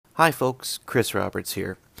Hi folks, Chris Roberts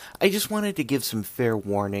here. I just wanted to give some fair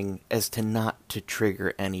warning as to not to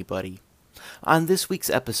trigger anybody. On this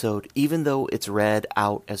week's episode, even though it's read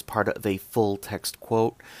out as part of a full text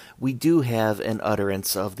quote, we do have an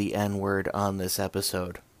utterance of the N-word on this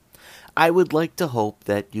episode. I would like to hope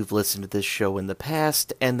that you've listened to this show in the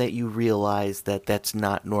past and that you realize that that's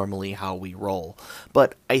not normally how we roll.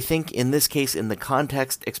 But I think in this case, in the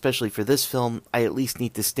context, especially for this film, I at least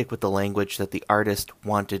need to stick with the language that the artist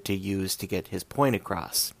wanted to use to get his point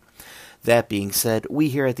across. That being said, we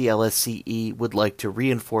here at the LSCE would like to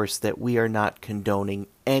reinforce that we are not condoning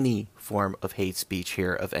any form of hate speech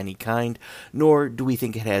here of any kind, nor do we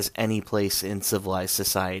think it has any place in civilized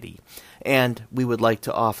society. And we would like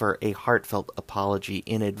to offer a heartfelt apology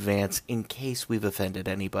in advance in case we've offended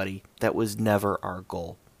anybody. That was never our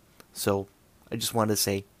goal. So, I just want to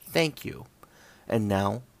say thank you. And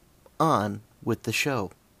now, on with the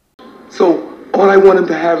show. So, all I want him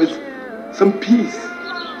to have is some peace.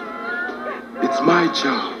 It's my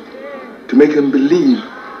job to make them believe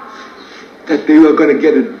that they are going to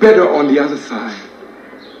get it better on the other side.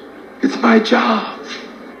 It's my job.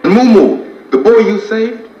 Mumu, the boy you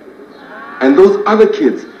saved, and those other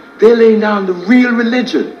kids, they're laying down the real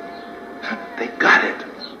religion. They got it.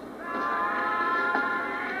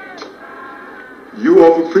 You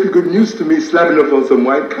offer pretty good news to me, slapping up on some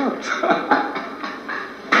white cops.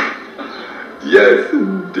 Yes,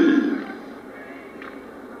 indeed.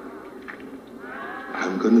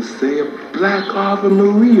 I'm gonna say a black Ave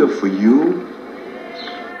Maria for you.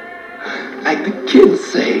 Like the kids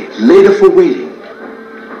say, later for waiting.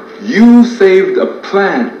 You saved a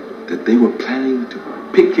plant that they were planning to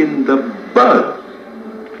pick in the bud.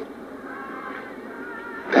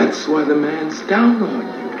 That's why the man's down on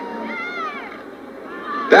you.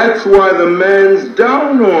 That's why the man's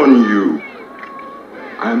down on you.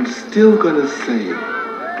 I'm still gonna say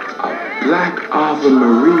a black Ave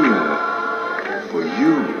Maria for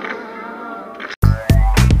you.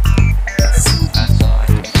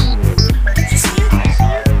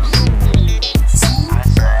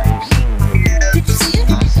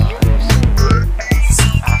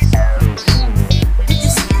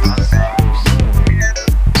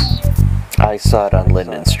 I saw it on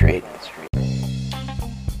Linden Street.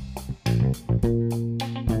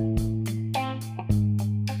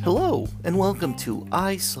 Hello, and welcome to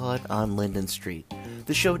I Saw It on Linden Street,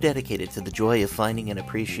 the show dedicated to the joy of finding an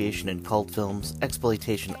appreciation in cult films,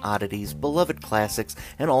 exploitation oddities, beloved classics,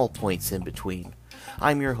 and all points in between.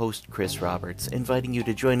 I'm your host, Chris Roberts, inviting you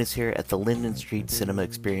to join us here at the Linden Street Cinema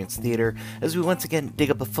Experience Theater as we once again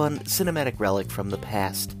dig up a fun cinematic relic from the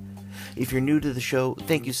past. If you're new to the show,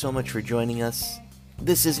 thank you so much for joining us.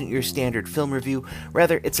 This isn't your standard film review,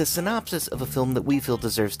 rather it's a synopsis of a film that we feel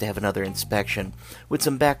deserves to have another inspection, with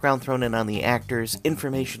some background thrown in on the actors,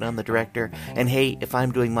 information on the director, and hey, if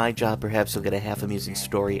I'm doing my job, perhaps you'll get a half-amusing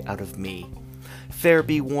story out of me. Fair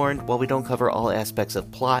be warned, while we don't cover all aspects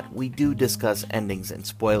of plot, we do discuss endings and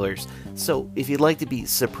spoilers, so if you'd like to be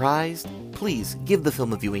surprised, please give the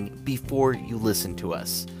film a viewing before you listen to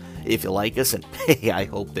us. If you like us, and hey, I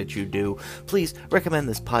hope that you do, please recommend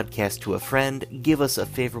this podcast to a friend, give us a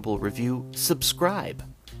favorable review, subscribe.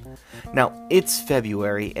 Now, it's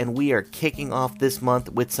February, and we are kicking off this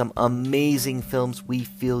month with some amazing films we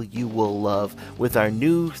feel you will love with our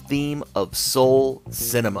new theme of soul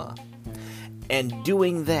cinema. And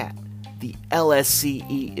doing that, the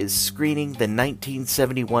LSCE is screening the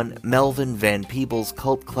 1971 Melvin Van Peebles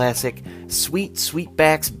cult classic,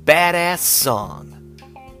 Sweetback's Baadasssss Song.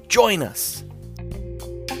 Join us!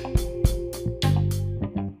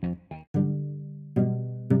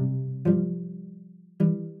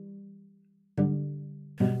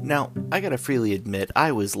 Now, I gotta freely admit,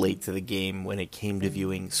 I was late to the game when it came to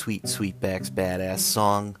viewing Sweetback's Baadasssss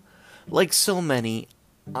Song. Like so many,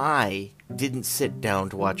 I didn't sit down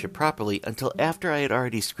to watch it properly until after I had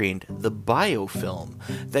already screened the biofilm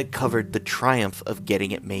that covered the triumph of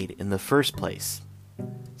getting it made in the first place.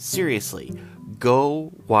 Seriously,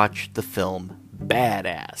 go watch the film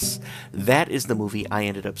Baadasssss. That is the movie I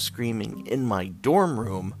ended up screaming in my dorm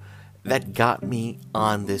room that got me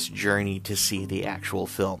on this journey to see the actual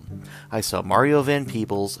film. I saw Mario Van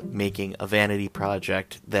Peebles making a vanity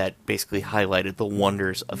project that basically highlighted the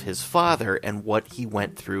wonders of his father and what he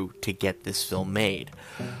went through to get this film made.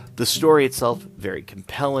 The story itself, very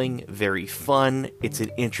compelling, very fun, it's an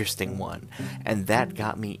interesting one, and that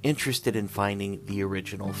got me interested in finding the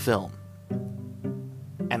original film.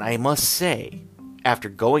 And I must say, after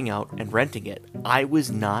going out and renting it, I was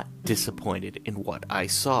not disappointed in what I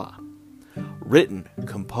saw. Written,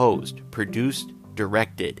 composed, produced,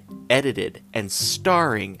 directed, edited, and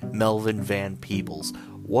starring Melvin Van Peebles.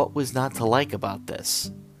 what was not to like about this?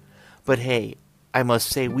 But hey, I must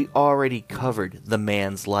say we already covered the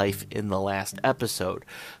man's life in the last episode,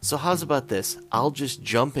 so how's about this? I'll just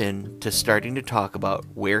jump in to starting to talk about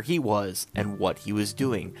where he was and what he was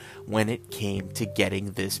doing when it came to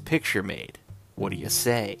getting this picture made. What do you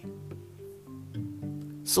say?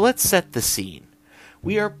 So let's set the scene.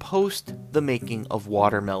 We are post the making of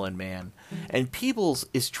Watermelon Man, and Peebles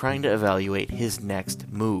is trying to evaluate his next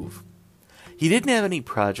move. He didn't have any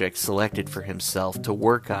projects selected for himself to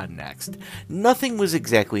work on next. Nothing was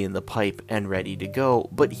exactly in the pipe and ready to go,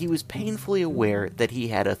 but he was painfully aware that he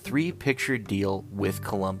had a 3-picture deal with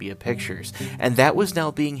Columbia Pictures, and that was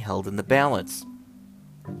now being held in the balance.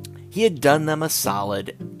 He had done them a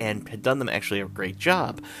solid, and had done them actually a great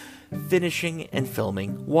job, finishing and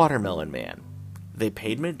filming Watermelon Man. They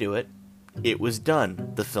paid him to do it. It was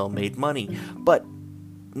done. The film made money, but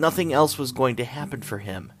nothing else was going to happen for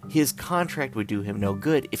him. His contract would do him no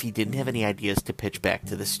good if he didn't have any ideas to pitch back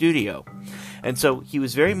to the studio. And so he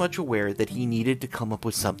was very much aware that he needed to come up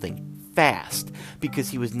with something fast, because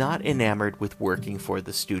he was not enamored with working for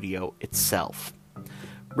the studio itself.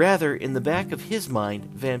 Rather, in the back of his mind,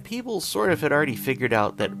 Van Peebles sort of had already figured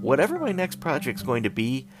out that whatever my next project's going to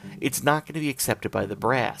be, it's not going to be accepted by the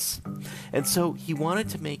brass. And so he wanted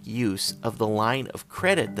to make use of the line of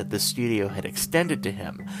credit that the studio had extended to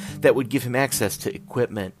him that would give him access to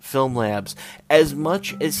equipment, film labs, as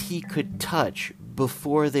much as he could touch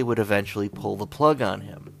before they would eventually pull the plug on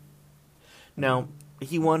him. Now,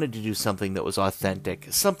 he wanted to do something that was authentic,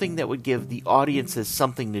 something that would give the audiences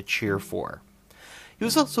something to cheer for. He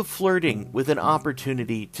was also flirting with an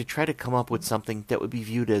opportunity to try to come up with something that would be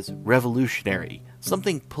viewed as revolutionary,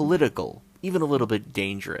 something political, even a little bit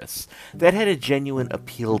dangerous, that had a genuine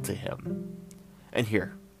appeal to him. And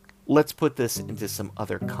here, let's put this into some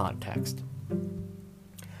other context.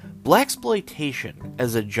 Blaxploitation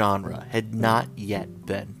as a genre had not yet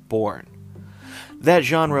been born. That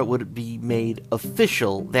genre would be made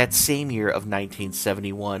official that same year of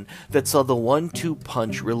 1971 that saw the 1-2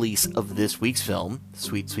 punch release of this week's film,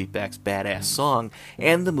 Sweetback's Baadasssss Song,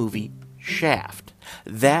 and the movie Shaft.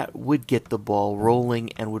 That would get the ball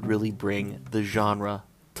rolling and would really bring the genre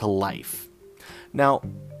to life. Now,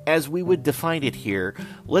 as we would define it here,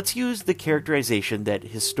 let's use the characterization that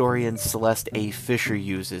historian Celeste A. Fisher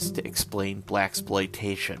uses to explain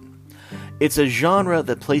blaxploitation. It's a genre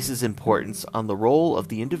that places importance on the role of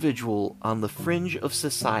the individual on the fringe of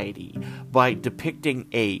society by depicting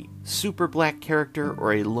a super black character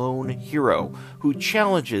or a lone hero who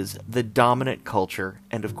challenges the dominant culture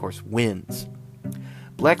and, of course, wins.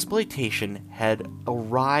 Blaxploitation had a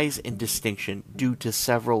rise in distinction due to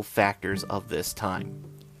several factors of this time.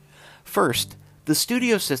 First, the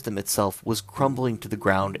studio system itself was crumbling to the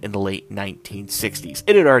ground in the late 1960s.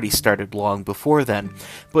 It had already started long before then,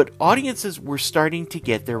 but audiences were starting to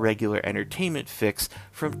get their regular entertainment fix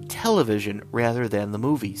from television rather than the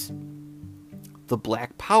movies. The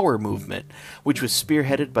Black Power movement, which was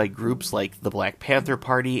spearheaded by groups like the Black Panther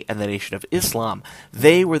Party and the Nation of Islam,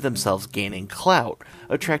 they were themselves gaining clout,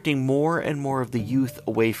 attracting more and more of the youth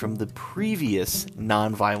away from the previous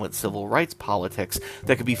nonviolent civil rights politics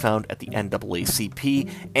that could be found at the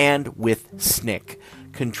NAACP and with SNCC,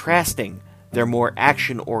 contrasting their more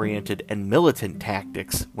action-oriented and militant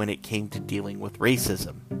tactics when it came to dealing with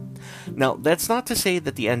racism. Now, that's not to say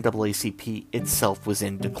that the NAACP itself was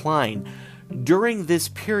in decline. During this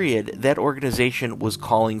period, that organization was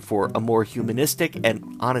calling for a more humanistic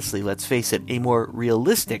and, honestly, let's face it, a more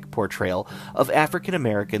realistic portrayal of African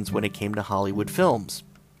Americans when it came to Hollywood films.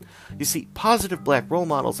 You see, positive black role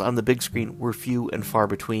models on the big screen were few and far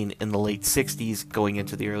between in the late 60s going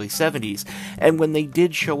into the early 70s, and when they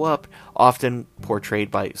did show up, often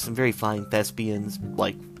portrayed by some very fine thespians,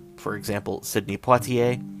 like, for example, Sidney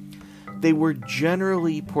Poitier, they were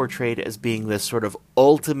generally portrayed as being this sort of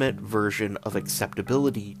ultimate version of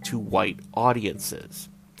acceptability to white audiences.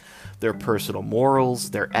 Their personal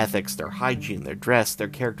morals, their ethics, their hygiene, their dress, their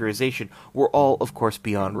characterization were all, of course,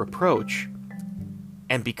 beyond reproach.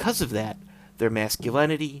 And because of that, their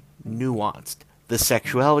masculinity, nuanced, the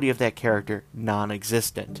sexuality of that character,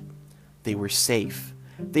 non-existent. They were safe.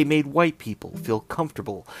 They made white people feel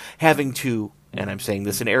comfortable having to, and I'm saying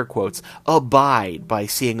this in air quotes, abide by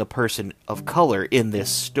seeing a person of color in this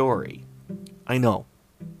story. I know,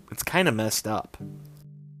 it's kind of messed up.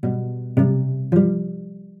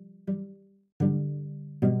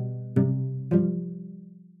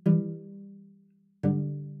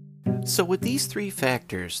 So with these three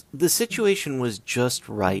factors, the situation was just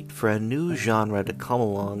right for a new genre to come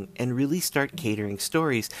along and really start catering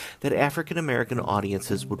stories that African American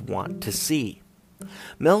audiences would want to see.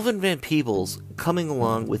 Melvin Van Peebles, coming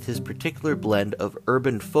along with his particular blend of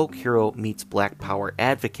urban folk hero meets black power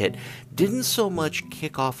advocate, didn't so much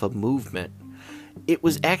kick off a movement. It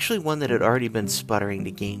was actually one that had already been sputtering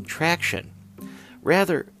to gain traction.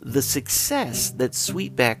 Rather, the success that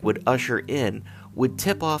Sweetback would usher in would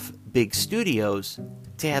tip off big studios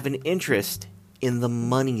to have an interest in the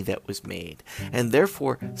money that was made, and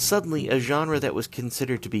therefore suddenly a genre that was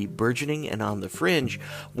considered to be burgeoning and on the fringe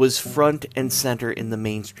was front and center in the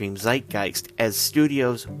mainstream zeitgeist as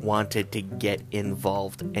studios wanted to get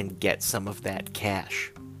involved and get some of that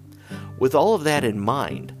cash. With all of that in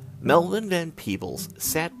mind, Melvin Van Peebles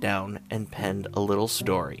sat down and penned a little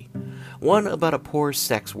story. One about a poor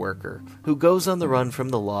sex worker who goes on the run from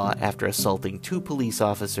the law after assaulting 2 police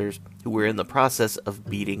officers who were in the process of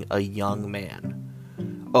beating a young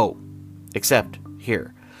man. Oh, except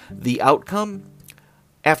here. The outcome?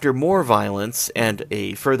 After more violence and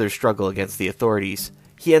a further struggle against the authorities,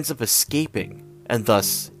 he ends up escaping, and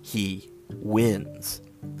thus he wins.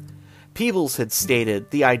 Peebles had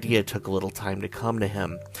stated the idea took a little time to come to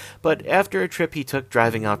him, but after a trip he took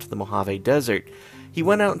driving out to the Mojave Desert, he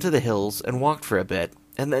went out into the hills and walked for a bit,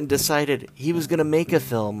 and then decided he was going to make a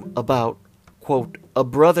film about, quote, a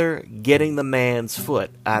brother getting the man's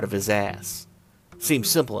foot out of his ass. Seems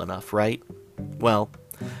simple enough, right? Well,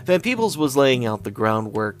 Van Peebles was laying out the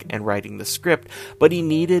groundwork and writing the script, but he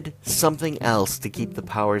needed something else to keep the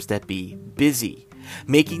powers that be busy,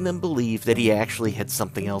 making them believe that he actually had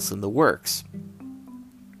something else in the works.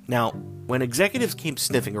 Now, when executives came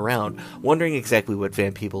sniffing around, wondering exactly what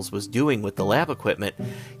Van Peebles was doing with the lab equipment,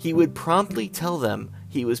 he would promptly tell them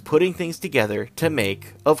he was putting things together to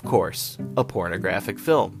make, of course, a pornographic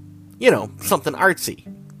film. You know, something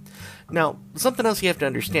artsy. Now, something else you have to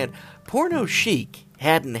understand, porno chic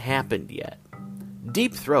hadn't happened yet.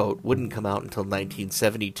 Deep Throat wouldn't come out until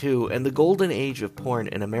 1972, and the golden age of porn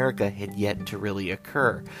in America had yet to really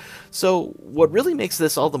occur. So, what really makes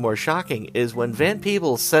this all the more shocking is when Van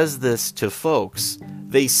Peebles says this to folks,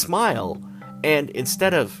 they smile, and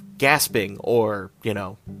instead of gasping or,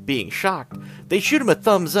 being shocked, they shoot him a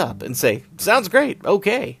thumbs up and say, "Sounds great,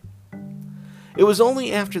 okay." It was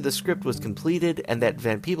only after the script was completed and that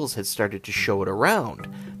Van Peebles had started to show it around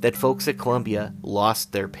that folks at Columbia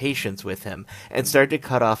lost their patience with him and started to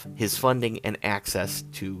cut off his funding and access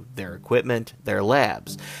to their equipment, their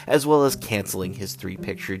labs, as well as canceling his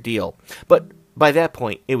 3-picture deal. But by that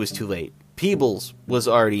point, it was too late. Peebles was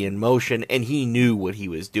already in motion and he knew what he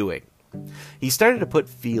was doing. He started to put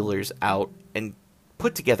feelers out and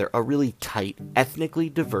put together a really tight, ethnically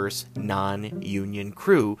diverse, non-union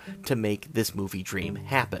crew to make this movie dream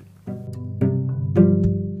happen.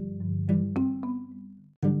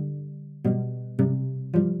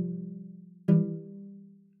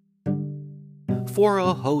 For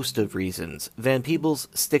a host of reasons, Van Peebles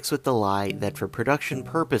sticks with the lie that for production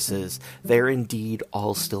purposes, they're indeed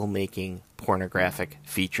all still making pornographic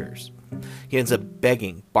features. He ends up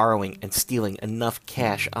begging, borrowing, and stealing enough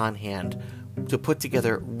cash on hand to put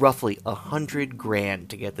together roughly $100,000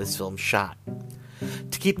 to get this film shot.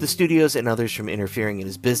 To keep the studios and others from interfering in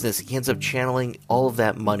his business, he ends up channeling all of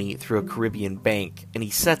that money through a Caribbean bank, and he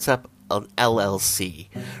sets up an LLC,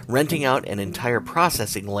 renting out an entire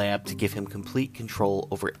processing lab to give him complete control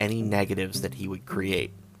over any negatives that he would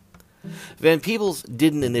create. Van Peebles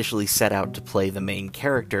didn't initially set out to play the main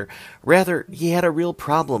character. Rather, he had a real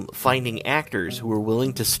problem finding actors who were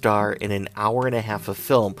willing to star in an hour-and-a-half of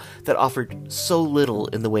film that offered so little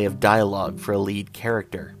in the way of dialogue for a lead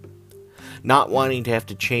character. Not wanting to have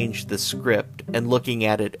to change the script and looking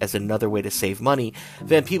at it as another way to save money,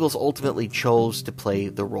 Van Peebles ultimately chose to play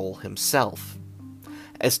the role himself.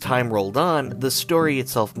 As time rolled on, the story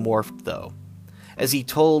itself morphed, though. As he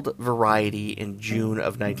told Variety in June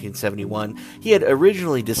of 1971, he had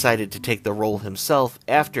originally decided to take the role himself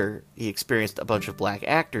after he experienced a bunch of black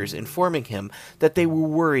actors informing him that they were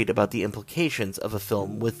worried about the implications of a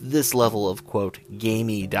film with this level of, quote,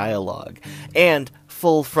 gamey dialogue, and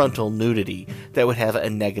full frontal nudity that would have a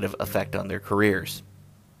negative effect on their careers.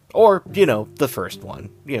 Or, the first one.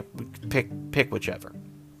 Pick whichever.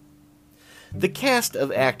 The cast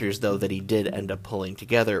of actors, though, that he did end up pulling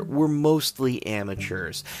together were mostly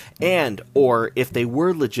amateurs, or if they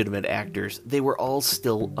were legitimate actors, they were all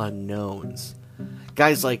still unknowns.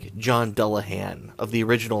 Guys like John Dullahan, of the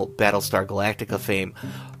original Battlestar Galactica fame,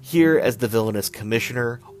 here as the villainous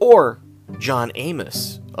commissioner, or John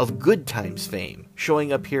Amos, of Good Times fame,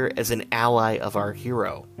 showing up here as an ally of our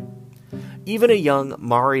hero. Even a young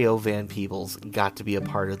Mario Van Peebles got to be a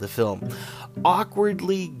part of the film,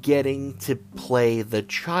 awkwardly getting to play the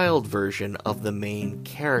child version of the main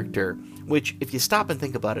character which, if you stop and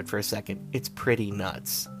think about it for a second, it's pretty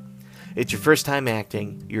nuts. It's your first time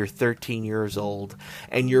acting, you're 13 years old,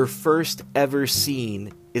 and your first ever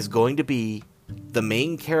scene is going to be the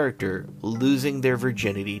main character losing their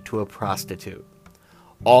virginity to a prostitute.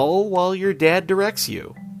 All while your dad directs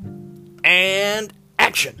you. And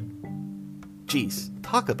action! Jeez,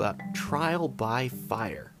 talk about trial by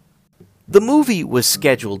fire. The movie was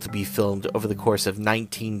scheduled to be filmed over the course of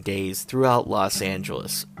 19 days throughout Los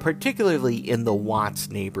Angeles, particularly in the Watts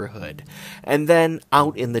neighborhood, and then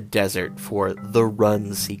out in the desert for the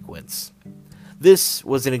run sequence. This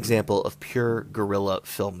was an example of pure guerrilla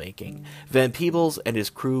filmmaking. Van Peebles and his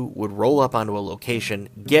crew would roll up onto a location,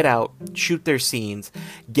 get out, shoot their scenes,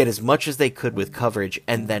 get as much as they could with coverage,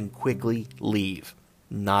 and then quickly leave.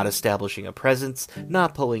 Not establishing a presence,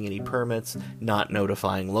 not pulling any permits, not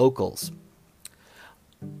notifying locals.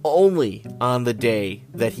 Only on the day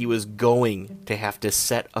that he was going to have to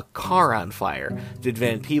set a car on fire did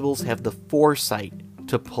Van Peebles have the foresight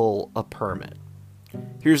to pull a permit.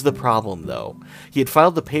 Here's the problem, though. He had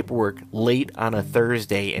filed the paperwork late on a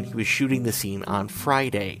Thursday, and he was shooting the scene on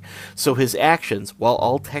Friday, so his actions, while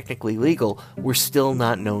all technically legal, were still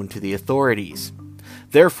not known to the authorities.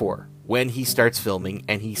 Therefore, when he starts filming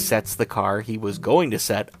and he sets the car he was going to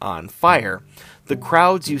set on fire, the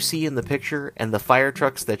crowds you see in the picture and the fire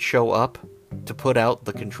trucks that show up to put out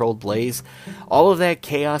the controlled blaze, all of that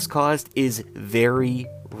chaos caused is very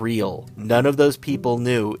real. None of those people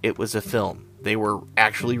knew it was a film. They were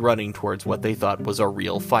actually running towards what they thought was a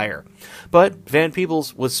real fire. But Van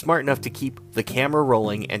Peebles was smart enough to keep the camera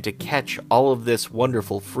rolling and to catch all of this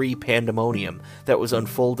wonderful free pandemonium that was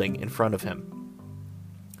unfolding in front of him.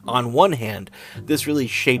 On one hand, this really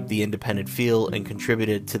shaped the independent feel and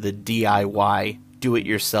contributed to the DIY,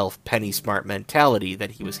 do-it-yourself, penny-smart mentality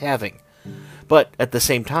that he was having. But at the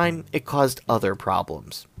same time, it caused other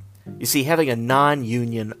problems. You see, having a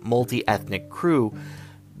non-union, multi-ethnic crew,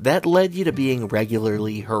 that led you to being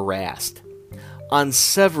regularly harassed. On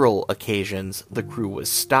several occasions, the crew was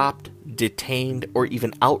stopped, detained, or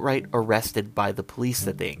even outright arrested by the police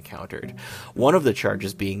that they encountered. One of the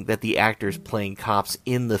charges being that the actors playing cops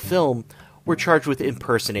in the film were charged with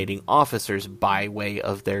impersonating officers by way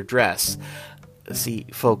of their dress. See,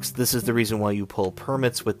 folks, this is the reason why you pull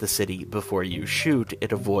permits with the city before you shoot.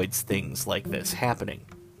 It avoids things like this happening.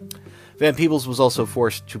 Van Peebles was also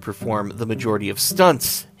forced to perform the majority of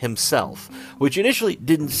stunts himself, which initially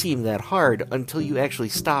didn't seem that hard until you actually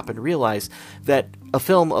stop and realize that a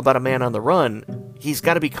film about a man on the run, he's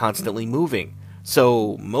got to be constantly moving.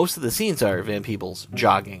 So most of the scenes are Van Peebles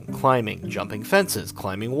jogging, climbing, jumping fences,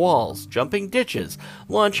 climbing walls, jumping ditches,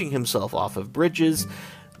 launching himself off of bridges.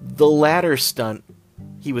 The latter stunt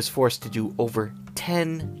he was forced to do over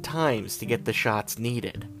 10 times to get the shots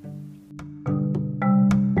needed.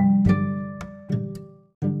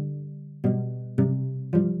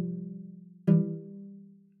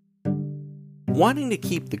 Wanting to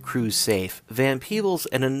keep the crew safe, Van Peebles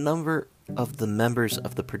and a number of the members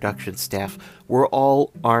of the production staff were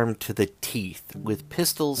all armed to the teeth with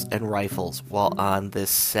pistols and rifles while on this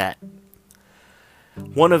set.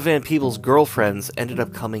 One of Van Peebles' girlfriends ended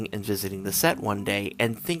up coming and visiting the set one day,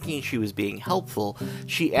 and thinking she was being helpful,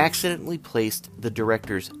 she accidentally placed the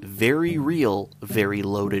director's very real, very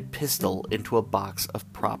loaded pistol into a box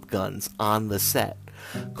of prop guns on the set,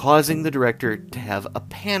 causing the director to have a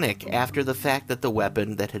panic after the fact that the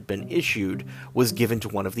weapon that had been issued was given to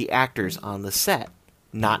one of the actors on the set,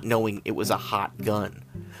 not knowing it was a hot gun.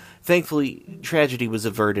 Thankfully, tragedy was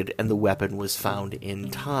averted and the weapon was found in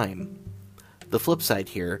time. The flip side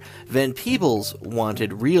here, Van Peebles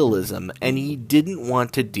wanted realism, and he didn't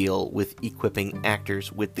want to deal with equipping actors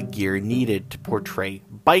with the gear needed to portray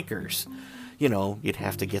bikers. You know, you'd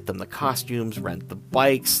have to get them the costumes, rent the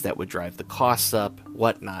bikes, that would drive the costs up,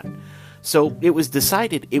 whatnot. So it was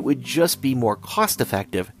decided it would just be more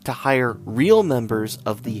cost-effective to hire real members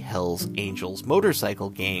of the Hells Angels motorcycle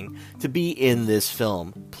gang to be in this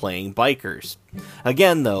film, playing bikers.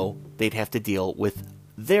 Again, though, they'd have to deal with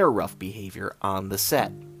their rough behavior on the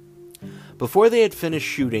set. Before they had finished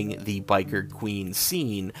shooting the Biker Queen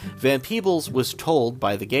scene, Van Peebles was told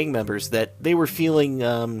by the gang members that they were feeling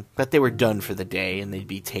that they were done for the day and they'd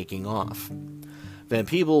be taking off. Van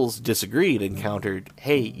Peebles disagreed and countered,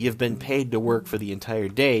 "Hey, you've been paid to work for the entire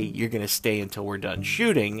day, you're going to stay until we're done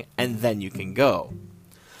shooting, and then you can go."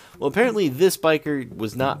 Well, apparently this biker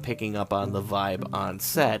was not picking up on the vibe on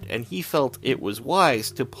set, and he felt it was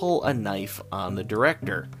wise to pull a knife on the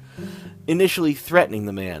director, initially threatening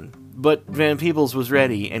the man, But Van Peebles was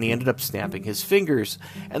ready, and he ended up snapping his fingers,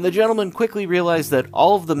 and the gentleman quickly realized that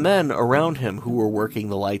all of the men around him who were working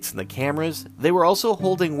the lights and the cameras, they were also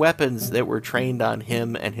holding weapons that were trained on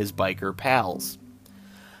him and his biker pals.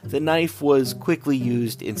 The knife was quickly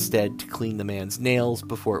used instead to clean the man's nails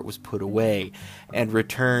before it was put away, and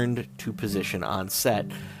returned to position on set,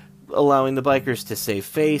 allowing the bikers to save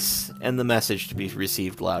face and the message to be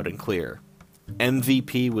received loud and clear.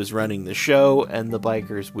 MVP was running the show, and the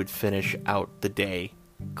bikers would finish out the day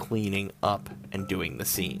cleaning up and doing the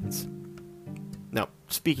scenes. Now,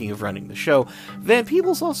 speaking of running the show, Van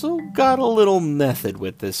Peebles also got a little method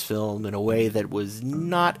with this film in a way that was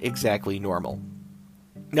not exactly normal.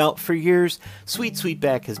 Now, for years,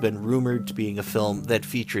 Sweetback has been rumored to being a film that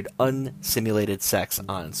featured unsimulated sex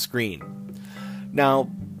on screen. Now,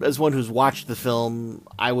 as one who's watched the film,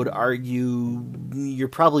 I would argue you're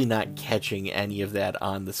probably not catching any of that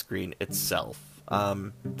on the screen itself.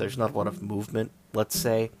 There's not a lot of movement, let's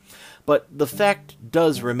say. But the fact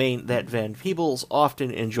does remain that Van Peebles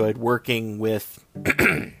often enjoyed working with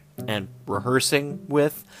and rehearsing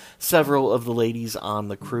with several of the ladies on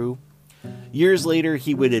the crew. Years later,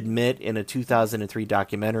 he would admit in a 2003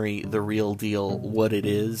 documentary, The Real Deal, What It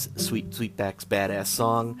Is, Sweetback's Baadasssss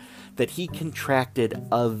song, that he contracted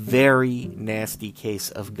a very nasty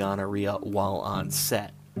case of gonorrhea while on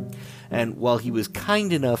set. And while he was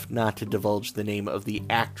kind enough not to divulge the name of the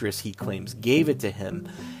actress he claims gave it to him,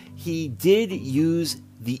 he did use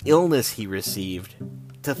the illness he received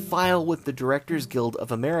to file with the Directors Guild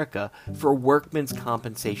of America for workman's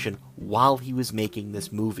compensation while he was making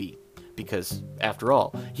this movie. Because, after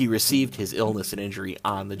all, he received his illness and injury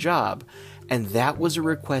on the job, and that was a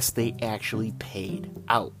request they actually paid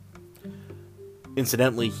out.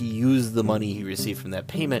 Incidentally, he used the money he received from that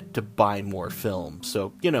payment to buy more film,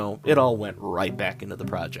 so, it all went right back into the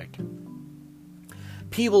project.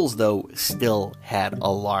 Peebles, though, still had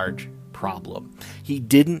a large problem. He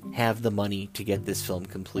didn't have the money to get this film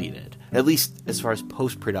completed, at least as far as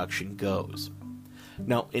post-production goes.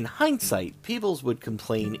 Now, in hindsight, Peebles would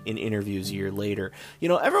complain in interviews a year later,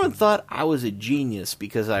 everyone thought I was a genius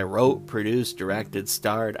because I wrote, produced, directed,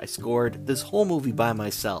 starred, I scored this whole movie by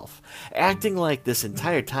myself, acting like this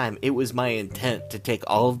entire time it was my intent to take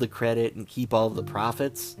all of the credit and keep all of the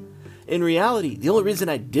profits. In reality, the only reason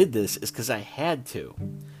I did this is because I had to.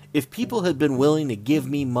 If people had been willing to give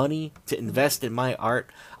me money to invest in my art,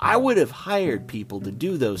 I would have hired people to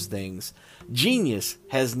do those things. Genius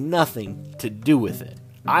has nothing to do with it.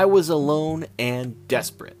 I was alone and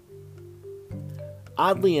desperate.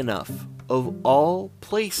 Oddly enough, of all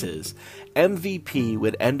places, MVP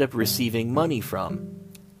would end up receiving money from,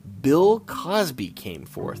 Bill Cosby came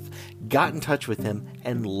forth, got in touch with him,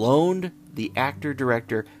 and loaned the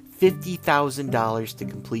actor-director $50,000 to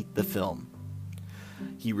complete the film.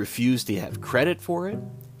 He refused to have credit for it.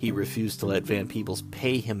 He refused to let Van Peebles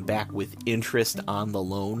pay him back with interest on the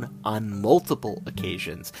loan on multiple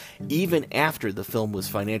occasions, even after the film was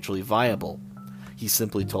financially viable. He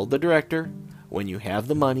simply told the director, "When you have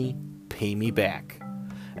the money, pay me back."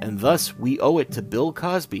 And thus we owe it to Bill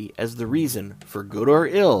Cosby as the reason, for good or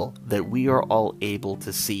ill, that we are all able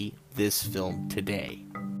to see this film today.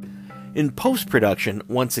 In post-production,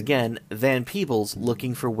 once again, Van Peebles,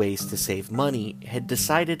 looking for ways to save money, had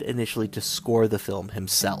decided initially to score the film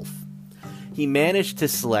himself. He managed to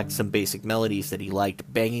select some basic melodies that he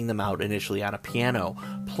liked, banging them out initially on a piano,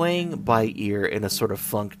 playing by ear in a sort of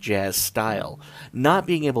funk jazz style, not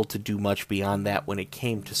being able to do much beyond that when it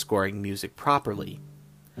came to scoring music properly.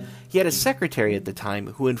 He had a secretary at the time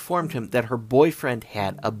who informed him that her boyfriend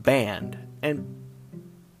had a band, and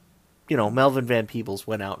Melvin Van Peebles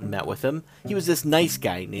went out and met with him. He was this nice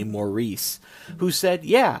guy named Maurice, who said,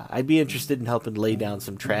 "Yeah, I'd be interested in helping lay down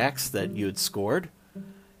some tracks that you had scored."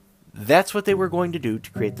 That's what they were going to do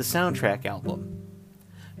to create the soundtrack album.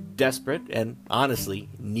 Desperate, and honestly,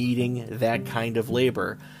 needing that kind of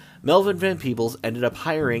labor, Melvin Van Peebles ended up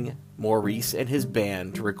hiring Maurice and his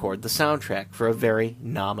band to record the soundtrack for a very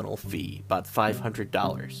nominal fee, about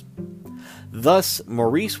 $500. Thus,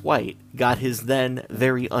 Maurice White got his then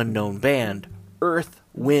very unknown band, Earth,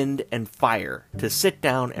 Wind, and Fire, to sit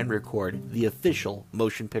down and record the official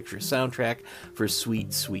motion picture soundtrack for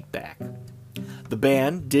Sweetback. The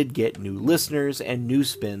band did get new listeners and new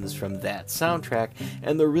spins from that soundtrack,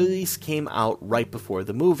 and the release came out right before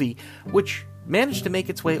the movie, which managed to make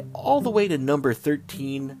its way all the way to number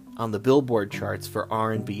 13 on the Billboard charts for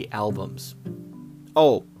R&B albums.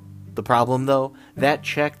 Oh, the problem, though, that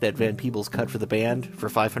check that Van Peebles cut for the band for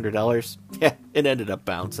 $500, it ended up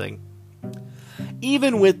bouncing.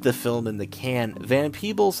 Even with the film in the can, Van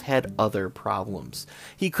Peebles had other problems.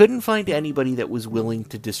 He couldn't find anybody that was willing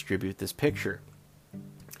to distribute this picture.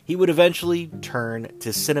 He would eventually turn to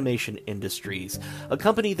Cinemation Industries, a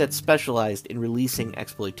company that specialized in releasing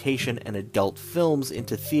exploitation and adult films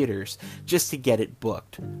into theaters just to get it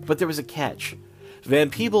booked. But there was a catch.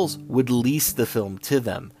 Van Peebles would lease the film to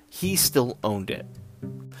them. He still owned it.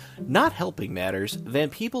 Not helping matters,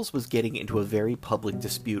 Van Peebles was getting into a very public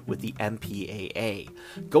dispute with the MPAA,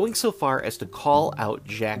 going so far as to call out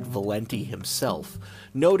Jacques Valenti himself,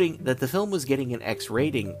 noting that the film was getting an X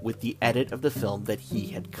rating with the edit of the film that he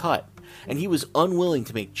had cut, and he was unwilling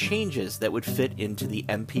to make changes that would fit into the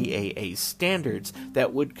MPAA's standards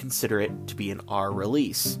that would consider it to be an R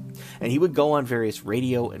release. And he would go on various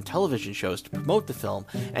radio and television shows to promote the film,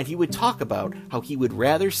 and he would talk about how he would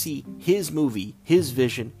rather see his movie, his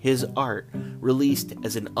vision, his art, released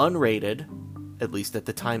as an unrated, at least at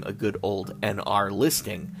the time a good old NR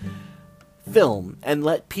listing, film, and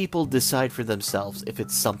let people decide for themselves if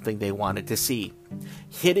it's something they wanted to see,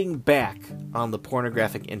 hitting back on the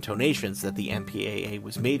pornographic intonations that the MPAA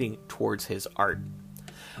was making towards his art.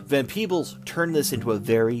 Van Peebles turned this into a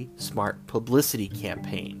very smart publicity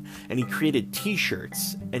campaign, and he created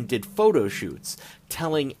t-shirts and did photo shoots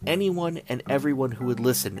telling anyone and everyone who would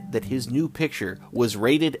listen that his new picture was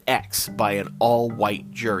rated X by an all-white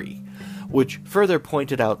jury, which further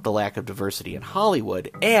pointed out the lack of diversity in Hollywood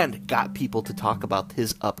and got people to talk about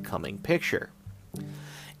his upcoming picture.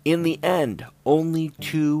 In the end, only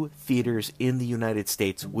 2 theaters in the United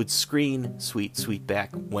States would screen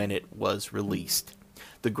Sweetback when it was released.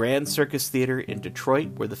 The Grand Circus Theater in Detroit,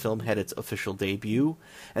 where the film had its official debut,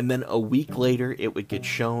 and then a week later it would get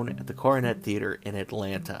shown at the Coronet Theater in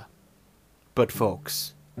Atlanta. But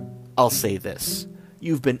folks, I'll say this.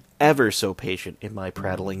 You've been ever so patient in my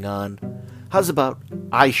prattling on. How's about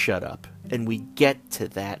I shut up and we get to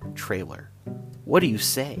that trailer? What do you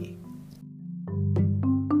say?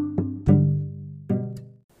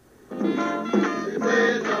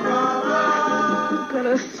 Got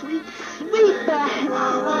a Sweetback.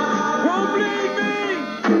 Won't believe me.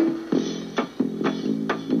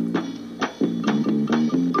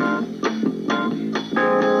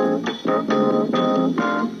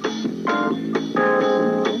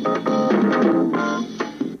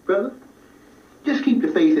 Brother, just keep the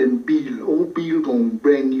faith in Beetle. Old Beetle gonna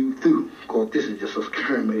bring you through. Cause this is just a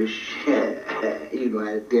skirmish. You know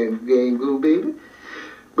how the damn game go, baby.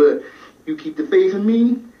 But you keep the faith in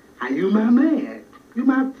me, and you my man. You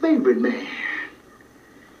my favorite man.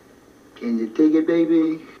 Can you take it,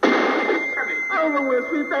 baby? I don't know where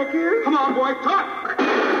Sweetback is. Come on, boy, talk.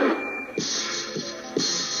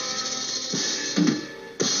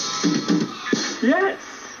 Yes,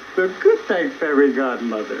 the good thing, fairy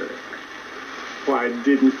godmother. Why,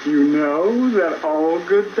 didn't you know that all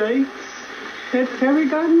good dates had fairy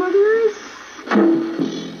godmothers?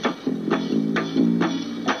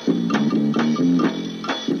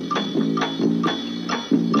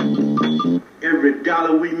 Every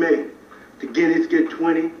dollar we make, the Guinness get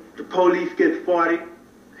 20, the police get 40,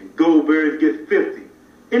 and Goldbergs get 50.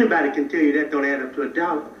 Anybody can tell you that don't add up to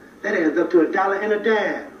 $1. That adds up to $1 and a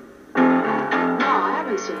dime. No, I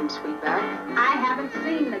haven't seen Sweetback. I haven't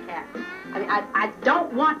seen the cat. I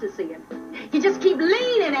don't want to see him. You just keep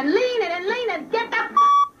leaning and leaning and leaning. Get the f***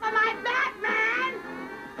 on my back, man!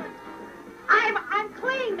 I'm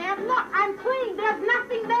clean, man. Look, I'm clean. There's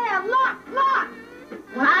nothing there. Look.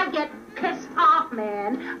 When I get pissed off,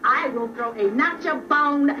 man, I will throw a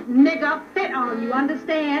not-your-bone nigger fit on you,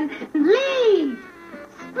 understand? Leave!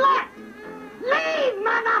 Split! Leave,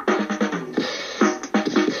 mother!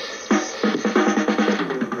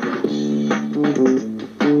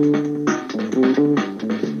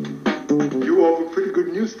 You offer pretty good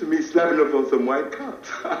news to me, slapping up on some white cops.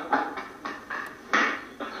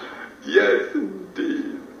 Yes,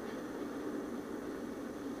 indeed.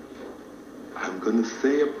 I'm gonna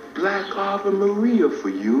say a black Ave Maria for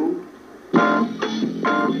you.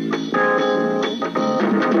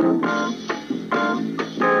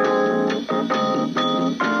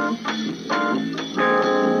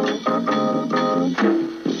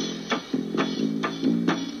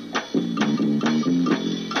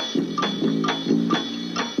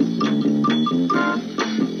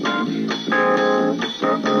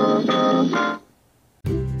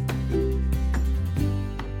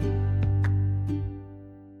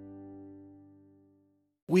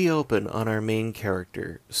 We open on our main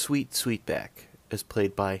character, Sweetback, as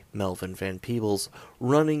played by Melvin Van Peebles,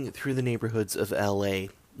 running through the neighborhoods of L.A.,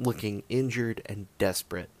 looking injured and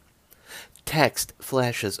desperate. Text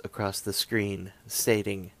flashes across the screen,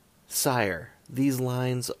 stating, "Sire, these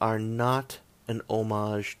lines are not an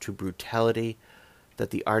homage to brutality that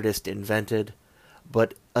the artist invented,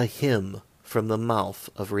 but a hymn from the mouth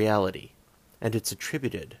of reality, and it's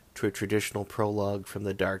attributed to a traditional prologue from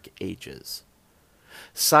the Dark Ages.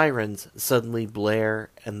 Sirens suddenly blare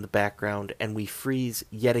in the background, and we freeze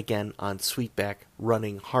yet again on Sweetback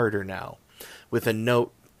running harder now, with a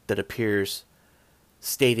note that appears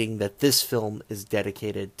stating that this film is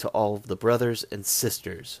dedicated to all of the brothers and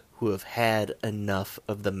sisters who have had enough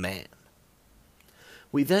of the man.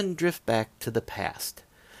 We then drift back to the past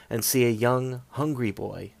and see a young, hungry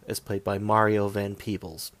boy, as played by Mario Van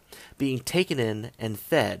Peebles, being taken in and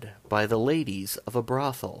fed by the ladies of a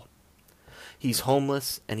brothel. He's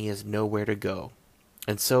homeless and he has nowhere to go,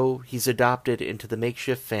 and so he's adopted into the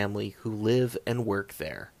makeshift family who live and work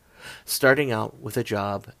there, starting out with a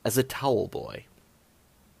job as a towel boy.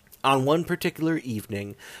 On one particular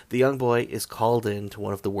evening, the young boy is called in to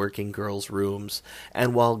one of the working girls' rooms,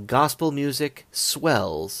 and while gospel music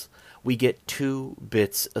swells, we get two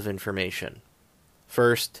bits of information.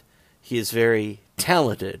 First, he is very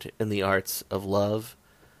talented in the arts of love,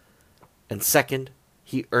 and second,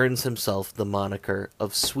 he earns himself the moniker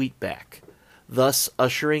of Sweetback, thus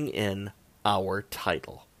ushering in our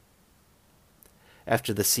title.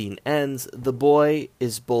 After the scene ends, the boy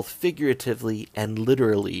is both figuratively and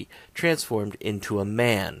literally transformed into a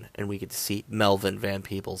man, and we get to see Melvin Van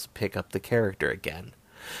Peebles pick up the character again,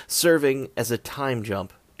 serving as a time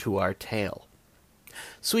jump to our tale.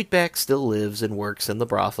 Sweetback still lives and works in the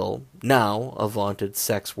brothel, now a vaunted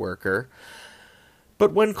sex worker,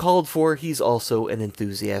 but when called for, he's also an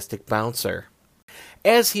enthusiastic bouncer.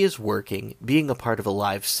 As he is working, being a part of a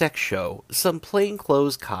live sex show, some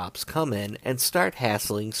plainclothes cops come in and start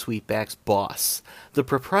hassling Sweetback's boss, the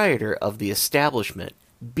proprietor of the establishment,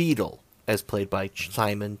 Beadle, as played by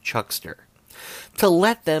Simon Chuckster, to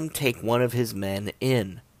let them take one of his men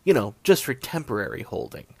in, just for temporary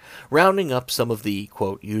holding, rounding up some of the,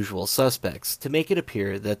 quote, usual suspects to make it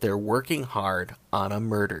appear that they're working hard on a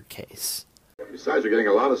murder case. Besides, we're getting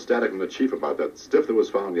a lot of static from the chief about that stiff that was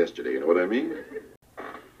found yesterday, you know what I mean?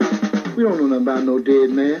 We don't know nothing about no dead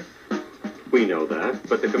man. We know that,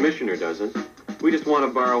 but the commissioner doesn't. We just want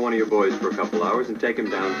to borrow one of your boys for a couple hours and take him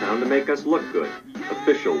downtown to make us look good,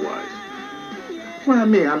 official-wise. Well,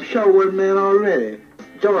 I'm sure one man already.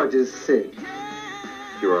 George is sick.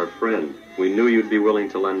 You're our friend. We knew you'd be willing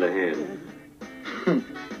to lend a hand.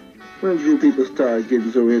 When did you people start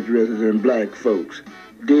getting so interested in black folks?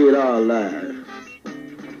 Dead or alive?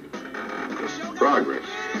 Progress.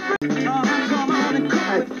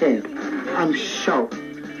 I can't. I'm short.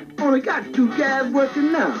 Only got two guys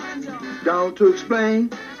working now. Down to explain,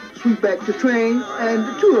 Sweetback to train, and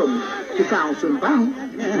the two of them to bounce and bounce.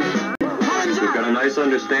 We've got a nice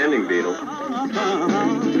understanding, Beadle.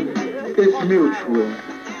 It's mutual.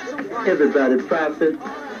 Everybody profit.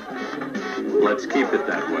 Let's keep it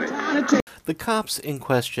that way. The cops in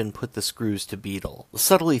question put the screws to Beadle,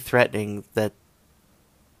 subtly threatening that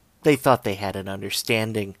they thought they had an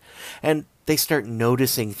understanding, and they start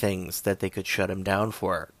noticing things that they could shut him down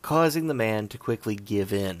for, causing the man to quickly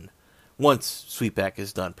give in. Once Sweetback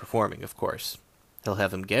is done performing, of course. He'll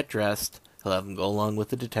have him get dressed, he'll have him go along with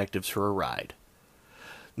the detectives for a ride.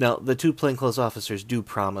 Now, the two plainclothes officers do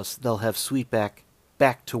promise they'll have Sweetback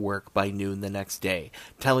back to work by noon the next day,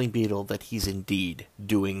 telling Beadle that he's indeed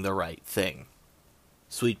doing the right thing.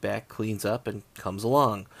 Sweetback cleans up and comes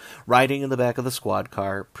along, riding in the back of the squad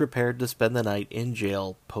car, prepared to spend the night in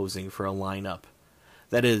jail posing for a lineup.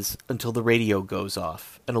 That is, until the radio goes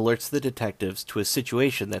off and alerts the detectives to a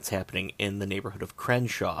situation that's happening in the neighborhood of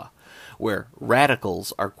Crenshaw, where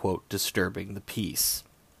radicals are, quote, disturbing the peace.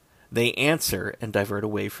 They answer and divert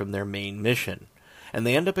away from their main mission, and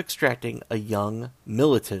they end up extracting a young,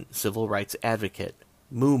 militant civil rights advocate,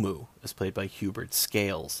 Moo, as played by Hubert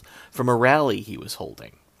Scales, from a rally he was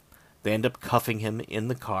holding. They end up cuffing him in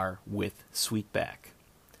the car with Sweetback.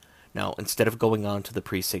 Now, instead of going on to the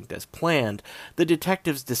precinct as planned, the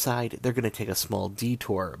detectives decide they're going to take a small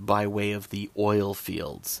detour by way of the oil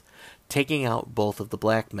fields, taking out both of the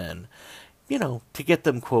black men, to get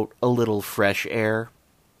them, quote, a little fresh air.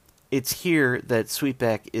 It's here that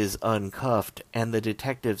Sweetback is uncuffed, and the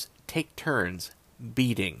detectives take turns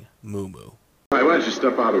beating Moo. All right, why don't you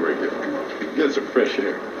step out of here? Get some fresh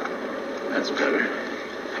air. That's better.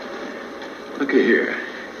 Look here.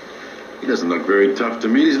 He doesn't look very tough to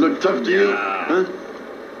me. Does he look tough to you? Huh?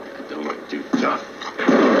 That don't look too tough.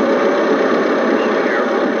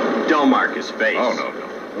 Don't mark his face. Oh, no.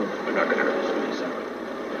 They're not going to hurt his face.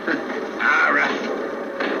 All right.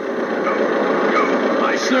 Go.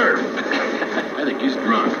 I serve. I think he's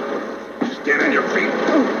drunk. Stand on your feet.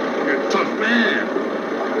 You're a tough man.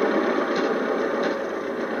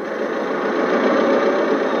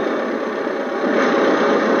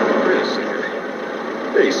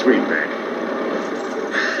 Sweetback.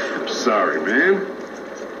 I'm sorry, man.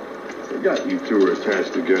 I got you two are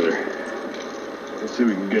attached together. Let's see if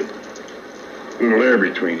we can get a little air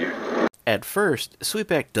between you. At first,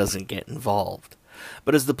 Sweetback doesn't get involved.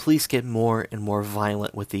 But as the police get more and more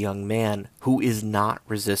violent with the young man, who is not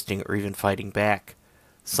resisting or even fighting back,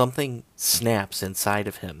 something snaps inside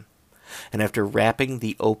of him. And after wrapping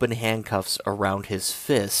the open handcuffs around his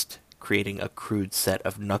fist, creating a crude set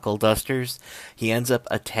of knuckle dusters, he ends up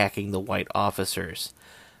attacking the white officers.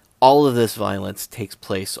 All of this violence takes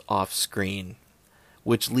place off screen,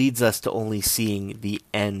 which leads us to only seeing the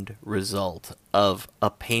end result of a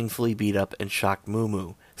painfully beat up and shocked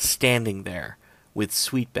Moo standing there with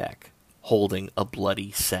Sweetback holding a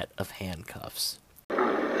bloody set of handcuffs.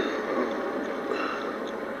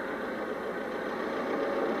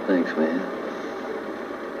 Thanks, man.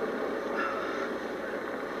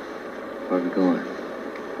 Where are we going?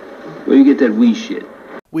 Where you get that wee shit?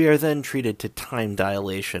 We are then treated to time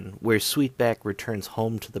dilation, where Sweetback returns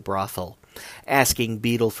home to the brothel, asking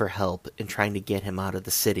Beetle for help in trying to get him out of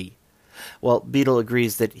the city. While Beetle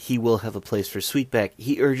agrees that he will have a place for Sweetback,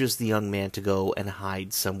 he urges the young man to go and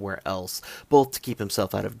hide somewhere else, both to keep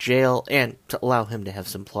himself out of jail and to allow him to have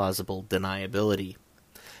some plausible deniability.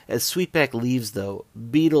 As Sweetback leaves, though,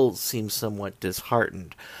 Beetle seems somewhat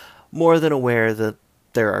disheartened, more than aware that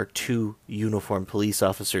there are two uniformed police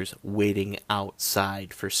officers waiting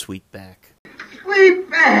outside for Sweetback.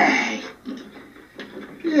 Sweetback!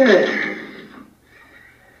 Yeah.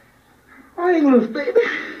 Our English, baby.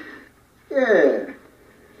 Yeah.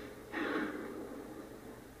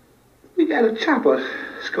 We got a chopper,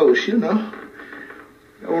 Scotia, you know.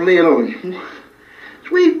 Don't lay it on you.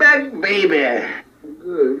 Sweetback, baby.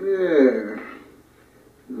 Good, yeah.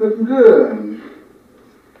 Looking good.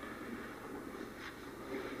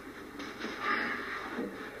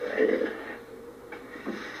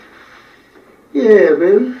 Yeah,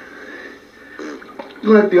 baby.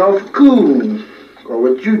 You have to be awful cool. Cause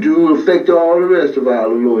what you do will affect all the rest of our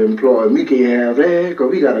little employees. We can't have that, cause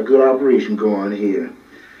we got a good operation going here.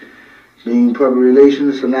 Being public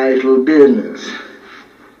relations is a nice little business.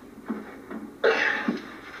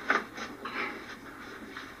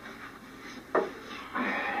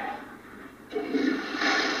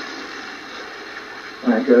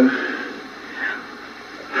 Like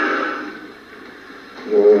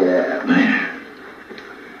yeah, man.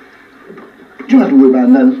 You don't have to worry about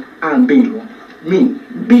nothing. I'm Beetle. Me.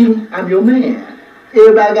 Beetle, I'm your man.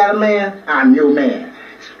 Everybody got a man, I'm your man.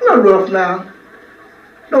 It's not rough now.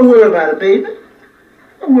 Don't worry about it, baby.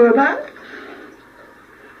 Don't worry about it.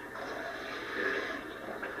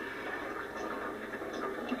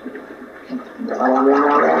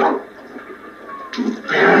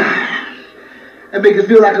 That makes it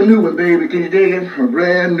feel like a new one, baby. Can you dig it? A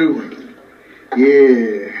brand new one.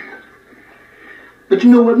 Yeah. But you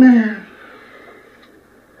know what, man?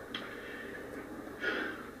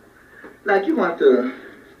 Like you want to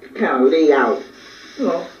kind of lay out, you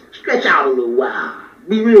know, stretch out a little while.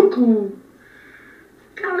 Be real cool.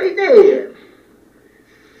 Kind of lay there.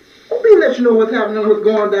 Don't be let you know what's happening, what's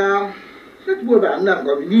going down. Don't worry about nothing.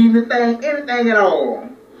 If you need anything at all.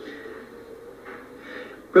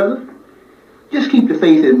 Brother, just keep the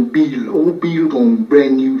faith in Beetle. Old Beetle gonna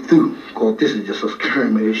bring you through. Cause this is just a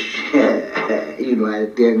skirmish. You know how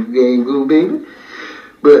the damn game go, baby.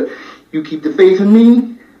 But you keep the faith in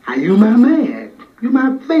me, and you my man. You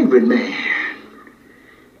my favorite man.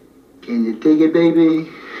 Can you take it, baby?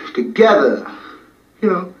 Together. You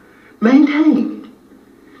know, maintain.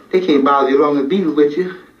 They can't bother you long as Beetle with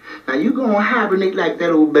you. Now you gonna hibernate like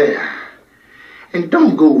that old bear. And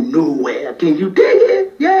don't go nowhere. Can you dig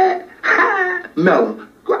it? Yeah? Ha! Mellow.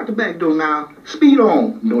 Go out the back door now. Speed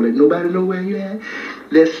on. Don't let nobody know where you at.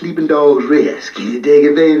 Let sleeping dogs rest. Can you dig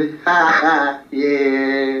it, baby? Ha ha.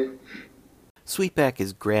 Yeah. Sweetback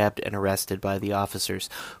is grabbed and arrested by the officers,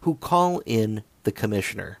 who call in the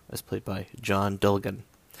commissioner, as played by John Dulgan.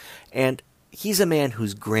 And he's a man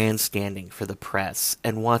who's grandstanding for the press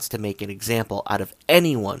and wants to make an example out of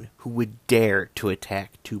anyone who would dare to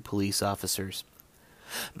attack two police officers.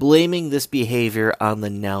 Blaming this behavior on the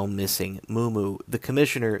now missing Moo, the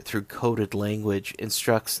commissioner, through coded language,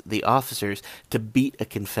 instructs the officers to beat a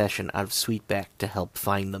confession out of Sweetback to help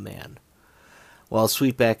find the man. While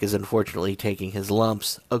Sweetback is unfortunately taking his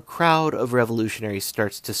lumps, a crowd of revolutionaries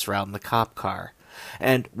starts to surround the cop car,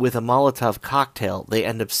 and with a Molotov cocktail, they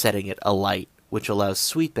end up setting it alight, which allows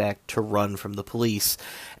Sweetback to run from the police,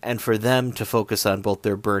 and for them to focus on both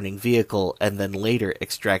their burning vehicle and then later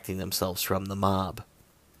extracting themselves from the mob.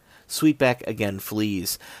 Sweetback again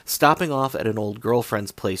flees, stopping off at an old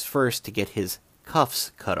girlfriend's place first to get his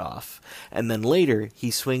cuffs cut off, and then later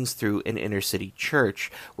he swings through an inner-city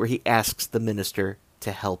church where he asks the minister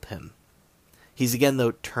to help him. He's again,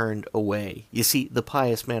 though, turned away. You see, the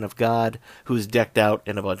pious man of God, who is decked out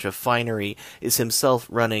in a bunch of finery, is himself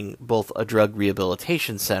running both a drug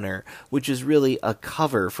rehabilitation center, which is really a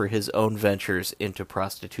cover for his own ventures into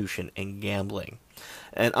prostitution and gambling.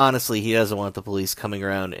 And honestly, he doesn't want the police coming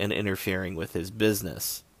around and interfering with his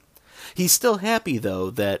business. He's still happy, though,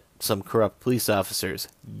 that some corrupt police officers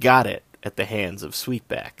got it at the hands of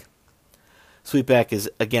Sweetback. Sweetback is,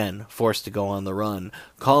 again, forced to go on the run,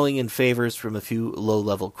 calling in favors from a few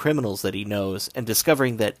low-level criminals that he knows, and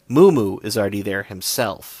discovering that Moo is already there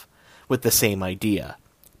himself, with the same idea.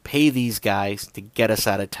 Pay these guys to get us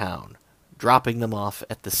out of town, dropping them off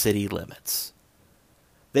at the city limits.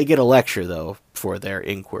 They get a lecture, though, for their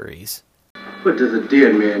inquiries. What does a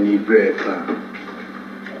dead man need bread for?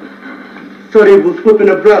 So they was whipping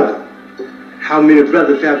a brother. How many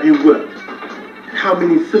brothers have you whipped? How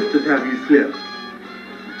many sisters have you slipped?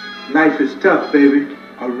 Life is tough, baby.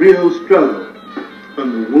 A real struggle.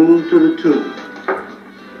 From the womb to the tomb.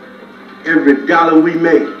 Every dollar we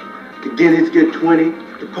make, the Guineas get 20,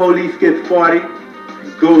 the police get 40,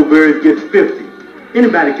 and Goldbergs get 50.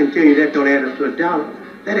 Anybody can tell you that don't add up to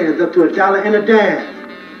 $1. That adds up to $1.10.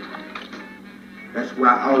 That's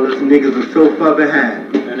why all us niggas are so far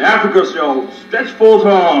behind. And Africa shall stretch forth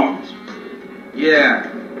her arms. Yeah,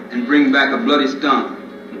 and bring back a bloody stump.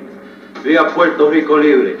 Via Puerto Rico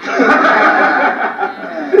Libre.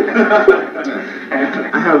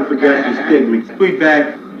 I haven't forgotten to stick me.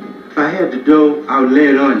 Sweetback, if I had the dough, I would lay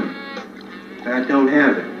it on you. But I don't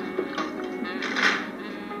have it.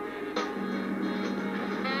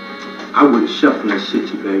 I wouldn't shuffle and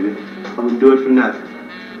shit you, baby. I wouldn't do it for nothing.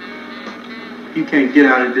 You can't get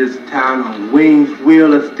out of this town on wings,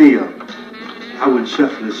 wheel, or steel. I wouldn't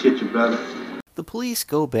shuffle and shit you, brother. The police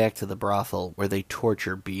go back to the brothel where they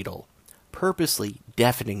torture Beetle, purposely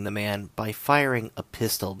deafening the man by firing a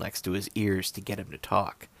pistol next to his ears to get him to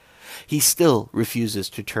talk. He still refuses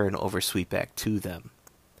to turn over Sweetback to them.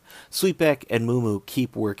 Sweetback and Moo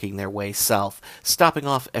keep working their way south, stopping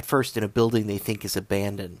off at first in a building they think is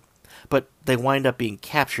abandoned. But they wind up being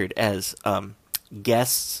captured as,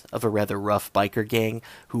 guests of a rather rough biker gang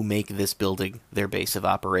who make this building their base of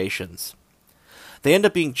operations. They end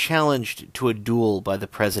up being challenged to a duel by the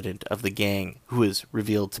president of the gang, who is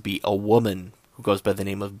revealed to be a woman who goes by the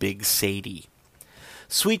name of Big Sadie.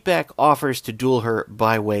 Sweetback offers to duel her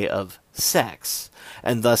by way of sex,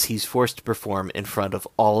 and thus he's forced to perform in front of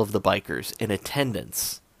all of the bikers in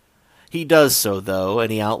attendance. He does so, though,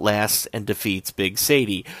 and he outlasts and defeats Big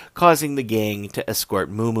Sadie, causing the gang to escort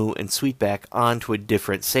Moo and Sweetback onto a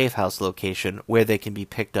different safe house location where they can be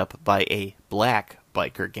picked up by a black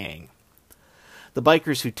biker gang. The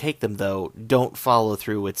bikers who take them, though, don't follow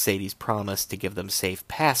through with Sadie's promise to give them safe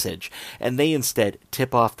passage, and they instead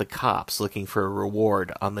tip off the cops looking for a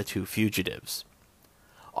reward on the two fugitives.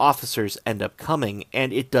 Officers end up coming,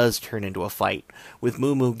 and it does turn into a fight, with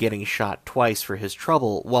Moo getting shot twice for his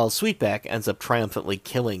trouble, while Sweetback ends up triumphantly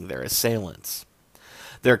killing their assailants.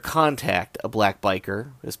 Their contact, a black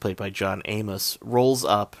biker, as played by John Amos, rolls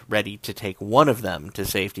up, ready to take one of them to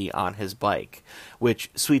safety on his bike,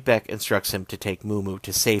 which Sweetback instructs him to take Moo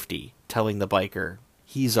to safety, telling the biker,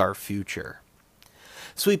 "He's our future."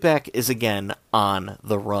 Sweetback is again on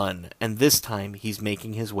the run, and this time he's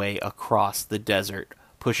making his way across the desert,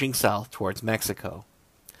 pushing south towards Mexico.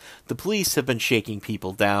 The police have been shaking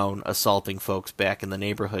people down, assaulting folks back in the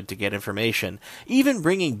neighborhood to get information, even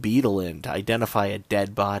bringing Beetle in to identify a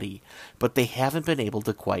dead body, but they haven't been able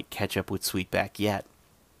to quite catch up with Sweetback yet.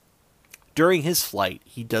 During his flight,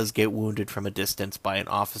 he does get wounded from a distance by an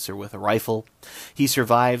officer with a rifle. He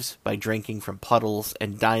survives by drinking from puddles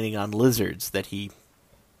and dining on lizards that he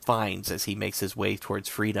finds as he makes his way towards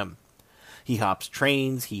freedom. He hops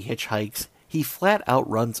trains, he hitchhikes, he flat out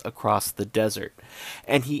runs across the desert,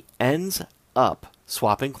 and he ends up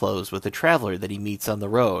swapping clothes with a traveler that he meets on the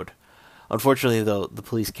road. Unfortunately, though, the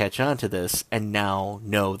police catch on to this and now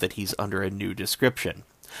know that he's under a new description.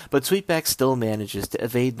 But Sweetback still manages to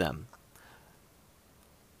evade them.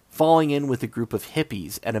 Falling in with a group of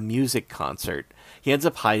hippies at a music concert, he ends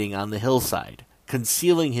up hiding on the hillside,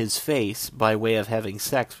 concealing his face by way of having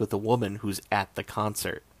sex with a woman who's at the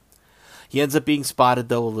concert. He ends up being spotted,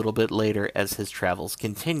 though, a little bit later as his travels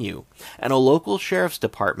continue, and a local sheriff's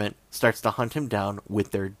department starts to hunt him down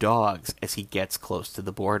with their dogs as he gets close to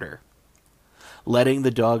the border. Letting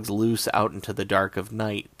the dogs loose out into the dark of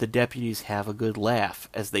night, the deputies have a good laugh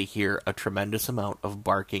as they hear a tremendous amount of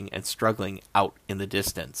barking and struggling out in the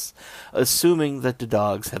distance, assuming that the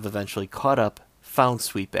dogs have eventually caught up, found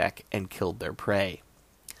Sweetback and killed their prey.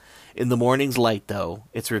 In the morning's light, though,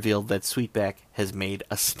 it's revealed that Sweetback has made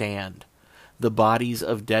a stand. The bodies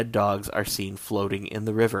of dead dogs are seen floating in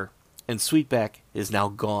the river, and Sweetback is now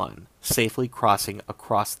gone, safely crossing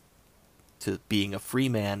across to being a free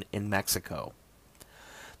man in Mexico.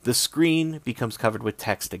 The screen becomes covered with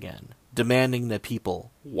text again, demanding that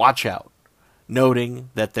people watch out, noting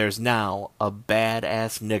that there's now a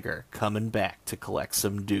badass nigger coming back to collect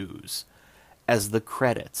some dues, as the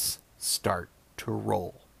credits start to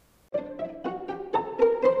roll.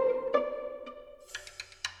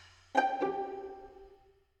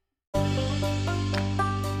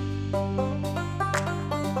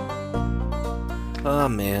 Oh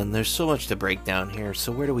man, there's so much to break down here,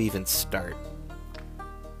 so where do we even start?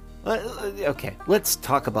 Okay, let's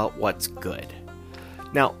talk about what's good.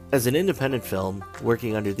 Now, as an independent film,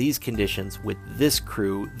 working under these conditions with this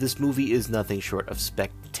crew, this movie is nothing short of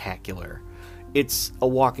spectacular. It's a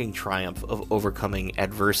walking triumph of overcoming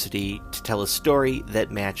adversity to tell a story that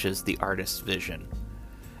matches the artist's vision.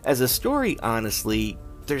 As a story, honestly,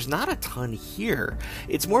 there's not a ton here.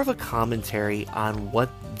 It's more of a commentary on what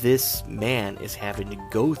this man is having to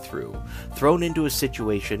go through, thrown into a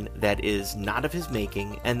situation that is not of his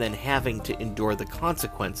making, and then having to endure the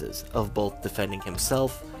consequences of both defending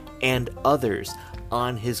himself and others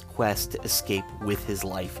on his quest to escape with his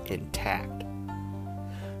life intact.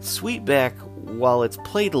 Sweetback, while it's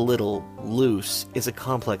played a little loose, is a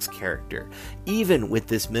complex character. Even with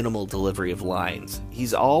this minimal delivery of lines,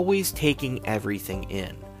 he's always taking everything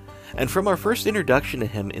in. And from our first introduction to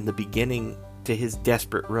him in the beginning to his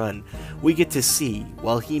desperate run, we get to see,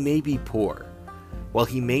 while he may be poor, while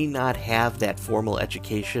he may not have that formal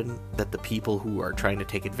education that the people who are trying to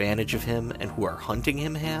take advantage of him and who are hunting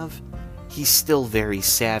him have, he's still very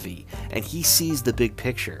savvy, and he sees the big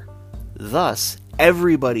picture. Thus,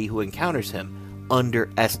 everybody who encounters him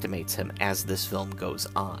underestimates him as this film goes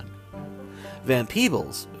on. Van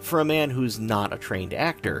Peebles, for a man who's not a trained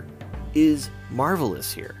actor, is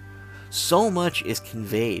marvelous here. So much is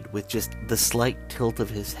conveyed with just the slight tilt of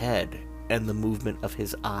his head and the movement of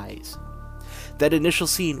his eyes. That initial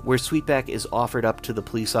scene where Sweetback is offered up to the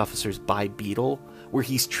police officers by Beetle, where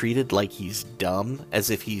he's treated like he's dumb, as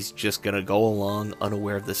if he's just gonna go along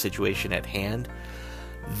unaware of the situation at hand,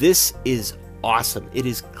 this is awesome. It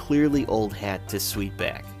is clearly old hat to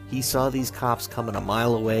Sweetback. He saw these cops coming a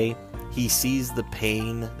mile away. He sees the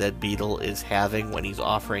pain that Beetle is having when he's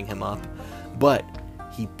offering him up, but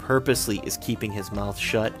he purposely is keeping his mouth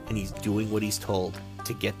shut, and he's doing what he's told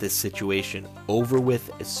to get this situation over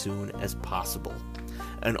with as soon as possible.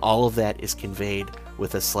 And all of that is conveyed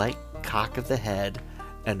with a slight cock of the head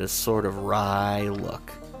and a sort of wry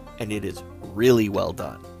look, and it is really well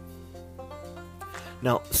done.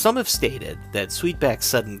 Now, some have stated that Sweetback's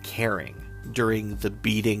sudden caring during the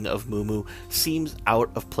beating of Mumu seems out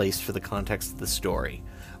of place for the context of the story.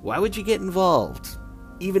 Why would you get involved?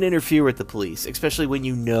 Even interfere with the police, especially when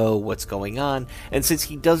you know what's going on, and since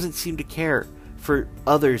he doesn't seem to care for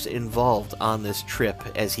others involved on this trip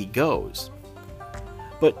as he goes.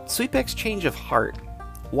 But Sweetback's change of heart,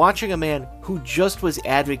 watching a man who just was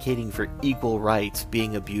advocating for equal rights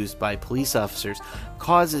being abused by police officers,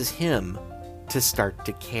 causes him to start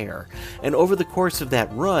to care. And over the course of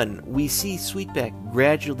that run, we see Sweetback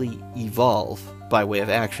gradually evolve, by way of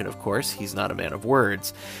action of course, he's not a man of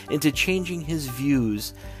words, into changing his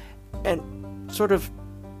views and sort of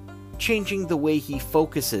changing the way he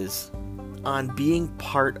focuses on being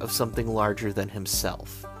part of something larger than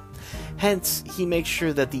himself. Hence, he makes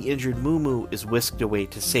sure that the injured Mumu is whisked away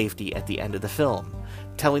to safety at the end of the film,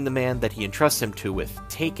 telling the man that he entrusts him to with,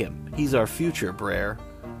 "Take him, he's our future, Brer."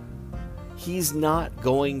 He's not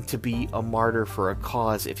going to be a martyr for a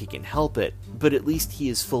cause if he can help it, but at least he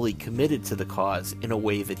is fully committed to the cause in a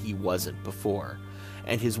way that he wasn't before.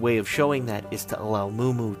 And his way of showing that is to allow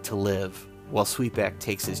Mumu to live, while Sweetback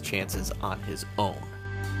takes his chances on his own.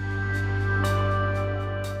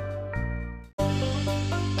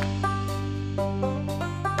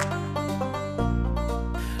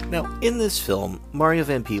 Now, in this film, Mario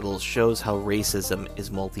Van Peebles shows how racism is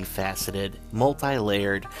multifaceted,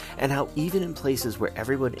 multi-layered, and how even in places where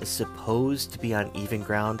everyone is supposed to be on even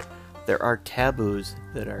ground, there are taboos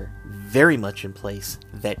that are very much in place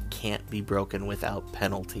that can't be broken without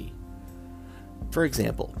penalty. For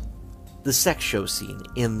example, the sex show scene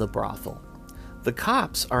in the brothel. The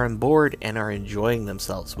cops are on board and are enjoying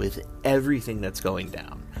themselves with everything that's going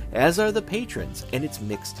down, as are the patrons, and it's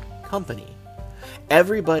mixed company.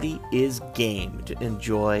 Everybody is game to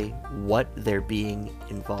enjoy what they're being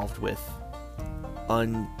involved with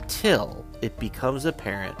until it becomes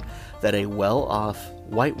apparent that a well-off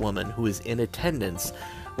white woman who is in attendance,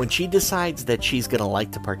 when she decides that she's going to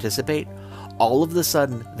like to participate, all of a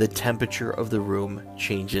sudden the temperature of the room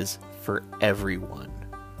changes for everyone.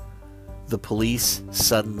 The police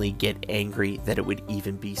suddenly get angry that it would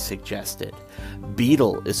even be suggested.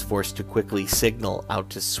 Beetle is forced to quickly signal out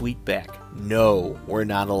to Sweetback, no, we're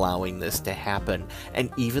not allowing this to happen. And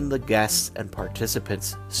even the guests and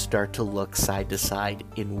participants start to look side to side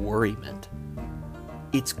in worriment.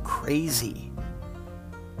 It's crazy.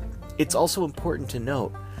 It's also important to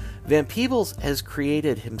note, Van Peebles has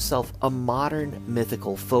created himself a modern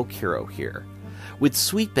mythical folk hero here, with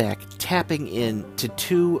Sweetback tapping into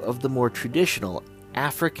two of the more traditional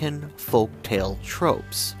African folktale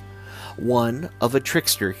tropes. One of a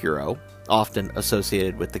trickster hero, often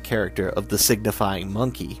associated with the character of the signifying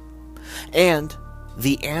monkey, and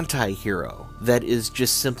the anti-hero that is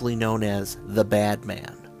just simply known as the bad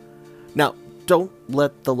man. Now, don't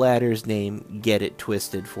let the latter's name get it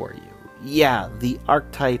twisted for you. Yeah, the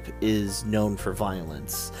archetype is known for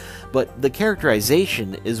violence, but the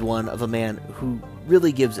characterization is one of a man who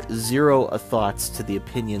really gives zero thoughts to the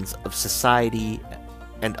opinions of society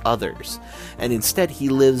and others, and instead he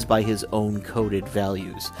lives by his own coded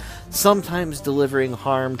values, sometimes delivering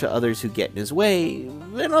harm to others who get in his way,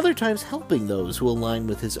 and other times helping those who align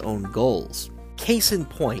with his own goals. Case in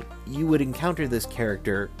point, you would encounter this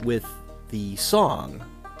character with the song,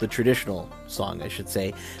 the traditional song, I should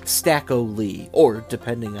say, Stacko Lee, or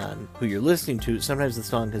depending on who you're listening to, sometimes the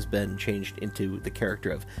song has been changed into the character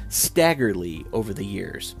of Stagger Lee over the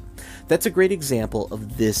years. That's a great example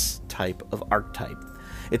of this type of archetype.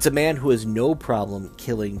 It's a man who has no problem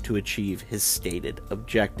killing to achieve his stated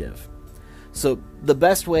objective. So the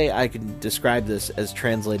best way I can describe this as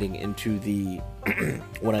translating into the,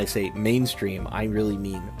 when I say mainstream, I really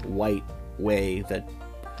mean white way that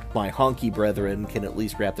my honky brethren can at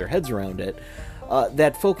least wrap their heads around it,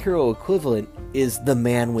 that folk hero equivalent is the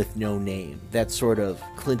man with no name, that sort of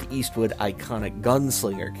Clint Eastwood iconic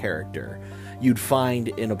gunslinger character you'd find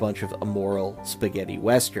in a bunch of immoral spaghetti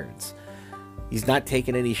westerns. He's not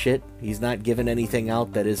taking any shit, he's not giving anything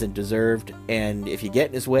out that isn't deserved, and if you get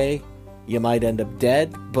in his way, you might end up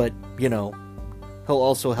dead, but, you know, he'll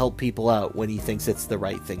also help people out when he thinks it's the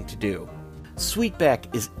right thing to do.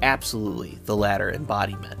 Sweetback is absolutely the latter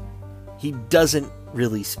embodiment. He doesn't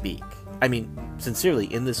really speak. I mean,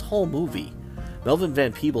 sincerely, in this whole movie, Melvin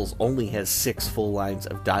Van Peebles only has 6 full lines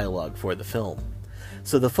of dialogue for the film.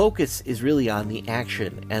 So the focus is really on the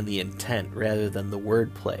action and the intent rather than the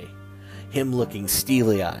wordplay. Him looking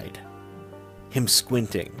steely-eyed, him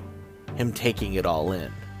squinting, him taking it all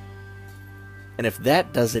in. And if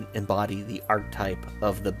that doesn't embody the archetype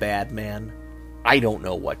of the bad man, I don't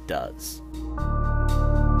know what does.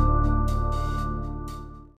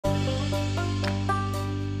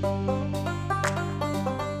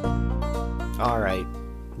 Alright,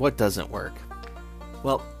 what doesn't work?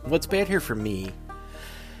 Well, what's bad here for me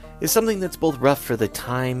is something that's both rough for the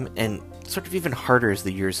time and sort of even harder as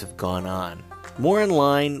the years have gone on. More in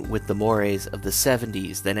line with the mores of the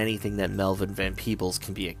 70s than anything that Melvin Van Peebles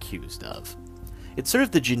can be accused of. It's sort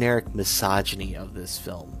of the generic misogyny of this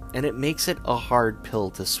film, and it makes it a hard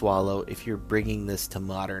pill to swallow if you're bringing this to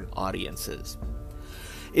modern audiences.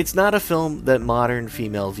 It's not a film that modern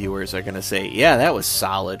female viewers are going to say, yeah, that was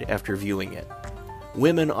solid after viewing it.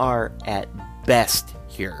 Women are, at best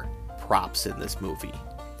here, props in this movie,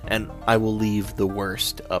 and I will leave the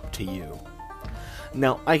worst up to you.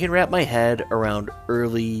 Now, I can wrap my head around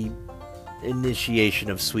early initiation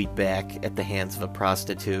of Sweetback at the hands of a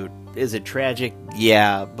prostitute. Is it tragic?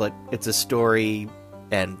 Yeah, but it's a story,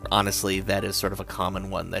 and honestly, that is sort of a common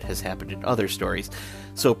one that has happened in other stories.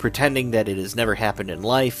 So pretending that it has never happened in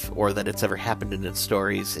life, or that it's ever happened in its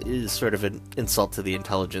stories, is sort of an insult to the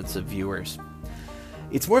intelligence of viewers.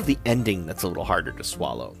 It's more of the ending that's a little harder to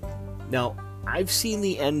swallow. Now, I've seen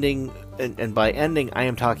the ending, and by ending, I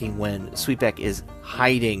am talking when Sweetback is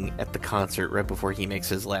hiding at the concert right before he makes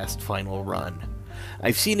his last final run.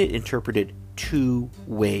 I've seen it interpreted 2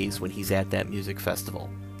 ways when he's at that music festival.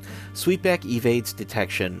 Sweetback evades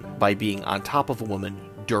detection by being on top of a woman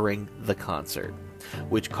during the concert,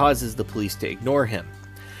 which causes the police to ignore him.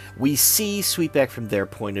 We see Sweetback from their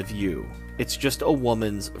point of view. It's just a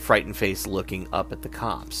woman's frightened face looking up at the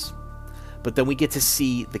cops. But then we get to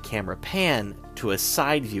see the camera pan to a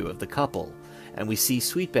side view of the couple, and we see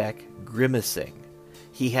Sweetback grimacing.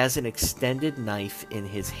 He has an extended knife in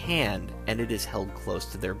his hand, and it is held close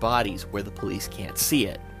to their bodies where the police can't see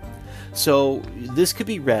it. So this could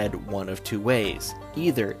be read one of 2 ways.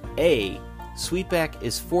 Either A, Sweetback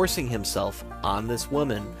is forcing himself on this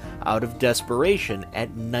woman out of desperation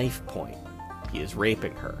at knife point, he is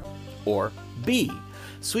raping her. Or B,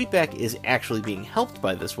 Sweetback is actually being helped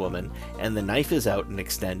by this woman, and the knife is out and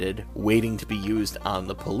extended, waiting to be used on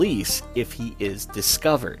the police if he is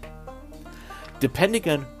discovered. Depending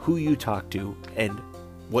on who you talk to and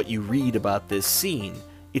what you read about this scene,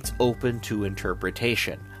 it's open to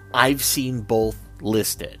interpretation. I've seen both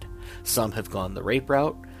listed. Some have gone the rape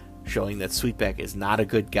route, showing that Sweetback is not a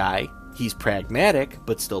good guy. He's pragmatic,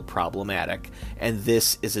 but still problematic. And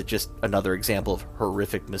this is just another example of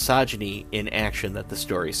horrific misogyny in action that the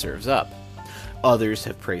story serves up. Others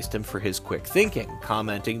have praised him for his quick thinking,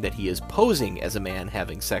 commenting that he is posing as a man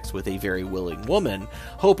having sex with a very willing woman,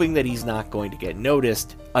 hoping that he's not going to get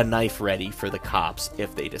noticed, a knife ready for the cops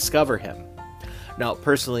if they discover him. Now,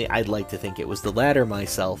 personally, I'd like to think it was the latter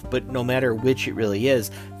myself, but no matter which it really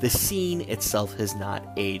is, the scene itself has not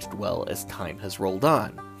aged well as time has rolled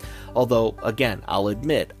on. Although, again, I'll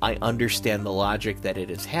admit, I understand the logic that it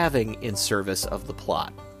is having in service of the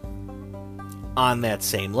plot. On that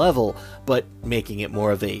same level, but making it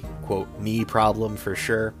more of a, quote, me problem for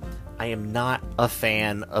sure, I am not a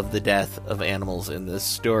fan of the death of animals in this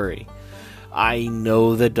story. I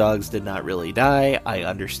know that dogs did not really die. I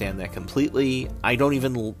understand that completely. I don't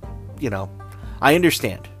even, I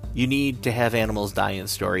understand. You need to have animals die in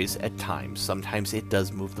stories at times. Sometimes it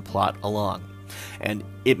does move the plot along. And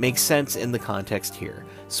it makes sense in the context here.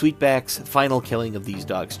 Sweetback's final killing of these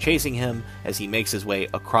dogs chasing him as he makes his way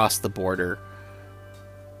across the border.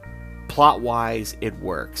 Plot-wise, it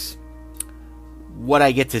works. What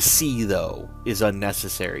I get to see, though, is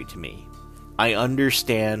unnecessary to me. I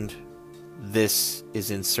understand this is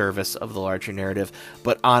in service of the larger narrative,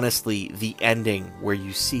 but honestly, the ending where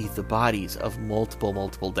you see the bodies of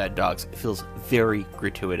multiple dead dogs feels very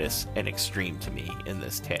gratuitous and extreme to me in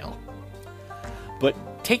this tale. But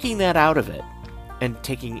taking that out of it, and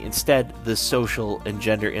taking instead the social and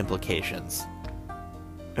gender implications,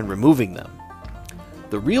 and removing them,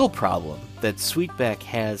 the real problem that Sweetback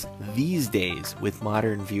has these days with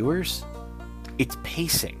modern viewers, it's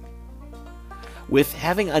pacing. With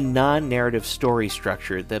having a non-narrative story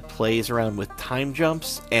structure that plays around with time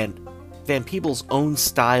jumps and Van Peebles' own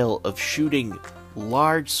style of shooting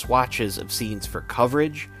large swatches of scenes for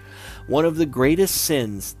coverage, one of the greatest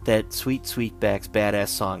sins that Sweetback's Baadasssss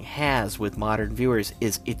song has with modern viewers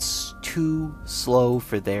is it's too slow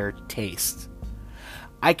for their taste.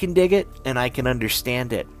 I can dig it and I can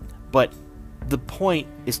understand it, but the point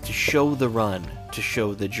is to show the run, to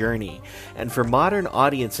show the journey. And for modern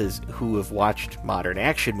audiences who have watched modern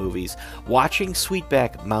action movies, watching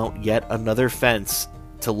Sweetback mount yet another fence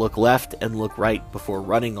to look left and look right before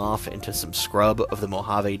running off into some scrub of the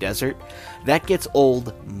Mojave Desert, that gets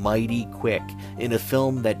old mighty quick in a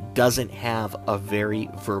film that doesn't have a very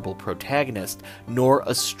verbal protagonist, nor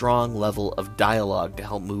a strong level of dialogue to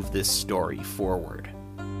help move this story forward.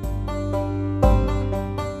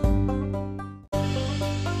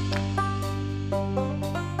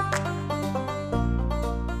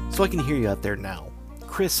 So I can hear you out there now.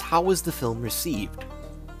 Chris, how was the film received?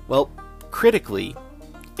 Well, critically,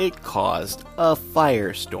 it caused a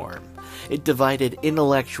firestorm. It divided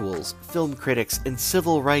intellectuals, film critics, and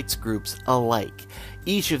civil rights groups alike,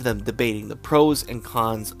 each of them debating the pros and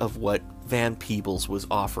cons of what Van Peebles was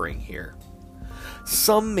offering here.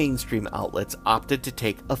 Some mainstream outlets opted to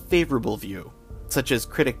take a favorable view, such as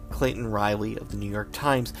critic Clayton Riley of the New York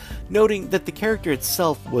Times, noting that the character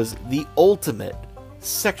itself was the ultimate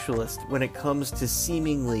sexualist when it comes to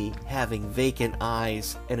seemingly having vacant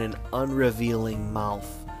eyes and an unrevealing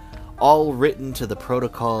mouth, all written to the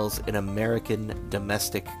protocols in American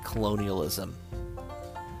domestic colonialism.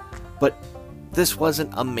 But this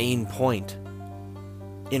wasn't a main point.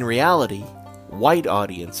 In reality, white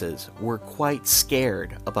audiences were quite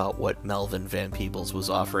scared about what Melvin Van Peebles was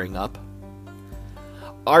offering up.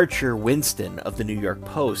 Archer Winston of the New York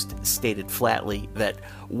Post stated flatly that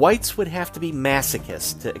whites would have to be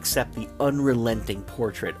masochists to accept the unrelenting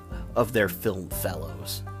portrait of their film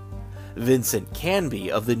fellows. Vincent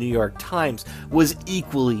Canby of the New York Times was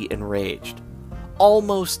equally enraged.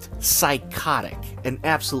 Almost psychotic and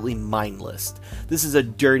absolutely mindless. This is a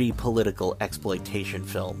dirty political exploitation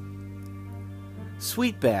film.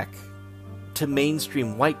 Sweetback, to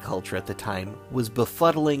mainstream white culture at the time, was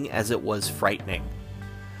befuddling as it was frightening.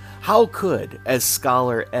 How could, as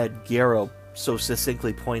scholar Ed Guerrero so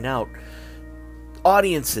succinctly point out,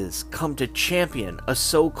 audiences come to champion a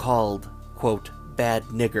so-called, quote, bad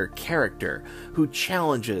nigger character who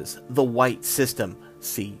challenges the white system,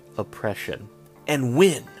 see oppression, and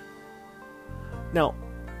win? Now,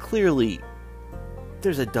 clearly,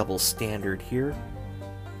 there's a double standard here.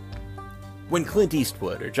 When Clint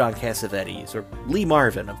Eastwood or John Cassavetes or Lee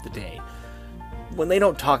Marvin of the day when they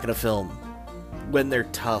don't talk in a film, when they're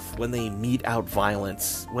tough, when they mete out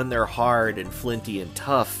violence, when they're hard and flinty and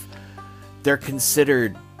tough, they're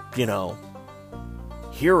considered,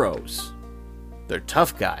 heroes. They're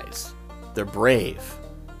tough guys. They're brave.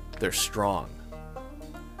 They're strong.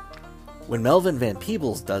 When Melvin Van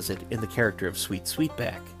Peebles does it in the character of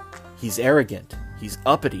Sweetback, he's arrogant, he's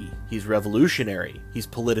uppity, he's revolutionary, he's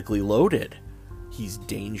politically loaded, he's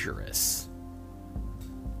dangerous.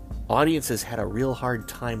 Audiences had a real hard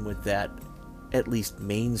time with that, at least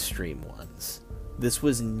mainstream ones. This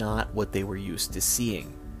was not what they were used to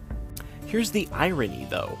seeing. Here's the irony,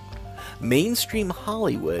 though. Mainstream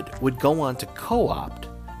Hollywood would go on to co-opt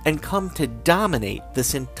and come to dominate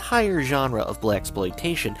this entire genre of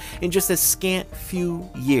blaxploitation in just a scant few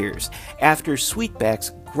years after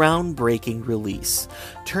Sweetback's groundbreaking release,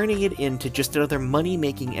 turning it into just another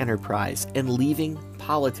money-making enterprise and leaving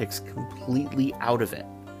politics completely out of it.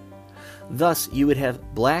 Thus, you would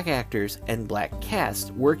have black actors and black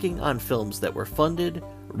cast working on films that were funded,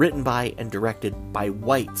 written by, and directed by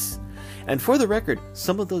whites. And for the record,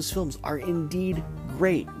 some of those films are indeed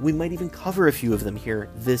great. We might even cover a few of them here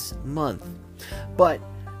this month. But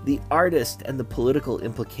the artist and the political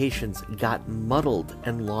implications got muddled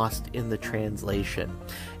and lost in the translation.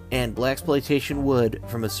 And blaxploitation would,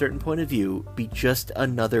 from a certain point of view, be just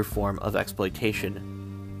another form of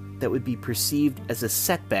exploitation that would be perceived as a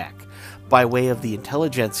setback by way of the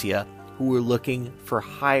intelligentsia who were looking for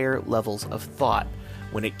higher levels of thought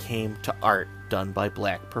when it came to art done by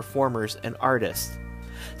black performers and artists,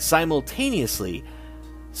 simultaneously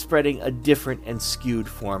spreading a different and skewed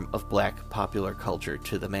form of black popular culture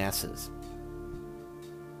to the masses.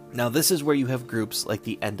 Now, this is where you have groups like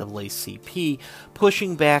the NAACP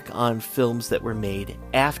pushing back on films that were made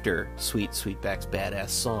after Sweetback's Baadasssss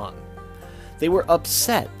song. They were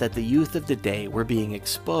upset that the youth of the day were being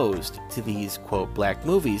exposed to these, quote, black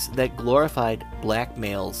movies that glorified black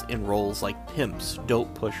males in roles like pimps,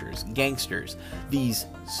 dope pushers, gangsters, these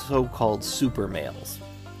so-called super males.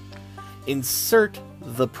 Insert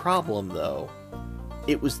the problem, though.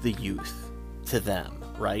 It was the youth. To them,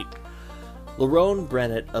 right? Lerone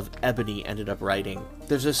Brennett of Ebony ended up writing,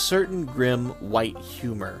 "There's a certain grim white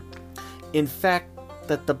humor. In fact,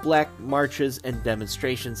 that the black marches and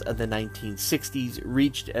demonstrations of the 1960s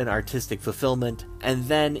reached an artistic fulfillment, and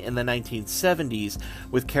then in the 1970s,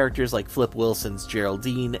 with characters like Flip Wilson's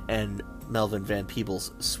Geraldine and Melvin Van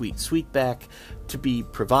Peebles' Sweetback, to be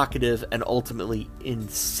provocative and ultimately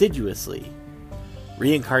insidiously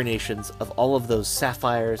reincarnations of all of those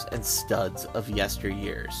sapphires and studs of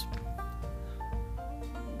yesteryears."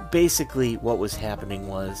 Basically, what was happening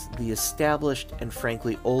was the established and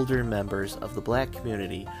frankly older members of the black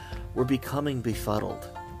community were becoming befuddled.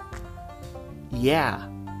 Yeah,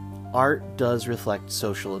 art does reflect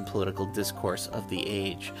social and political discourse of the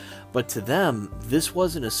age, but to them, this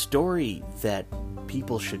wasn't a story that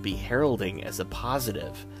people should be heralding as a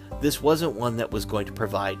positive. This wasn't one that was going to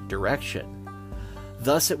provide direction.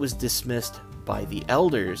 Thus, it was dismissed by the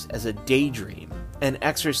elders as a daydream, an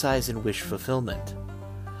exercise in wish fulfillment.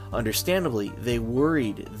 Understandably, they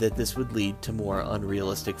worried that this would lead to more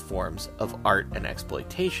unrealistic forms of art and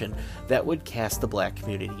exploitation that would cast the black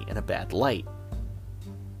community in a bad light.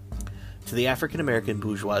 To the African American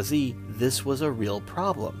bourgeoisie, this was a real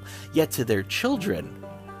problem, yet to their children,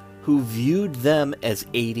 who viewed them as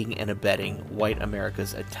aiding and abetting white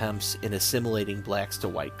America's attempts in assimilating blacks to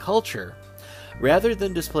white culture, rather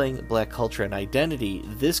than displaying black culture and identity,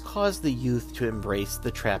 this caused the youth to embrace the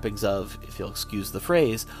trappings of, if you'll excuse the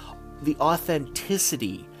phrase, the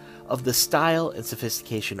authenticity of the style and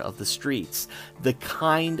sophistication of the streets, the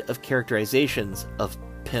kind of characterizations of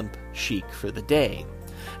pimp chic for the day.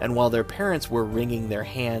 And while their parents were wringing their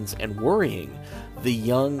hands and worrying, the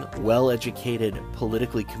young, well-educated,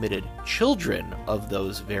 politically committed children of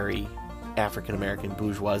those very African-American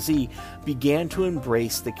bourgeoisie began to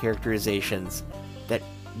embrace the characterizations that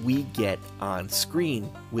we get on screen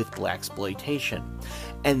with blaxploitation,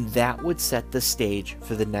 and that would set the stage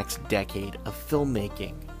for the next decade of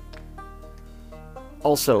filmmaking.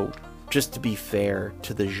 Also, just to be fair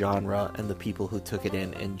to the genre and the people who took it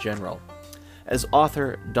in general, as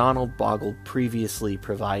author Donald Bogle previously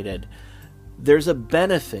provided, there's a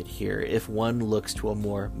benefit here if one looks to a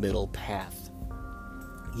more middle path.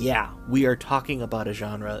 Yeah, we are talking about a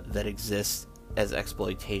genre that exists as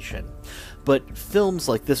exploitation, but films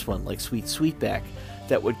like this one, like Sweetback,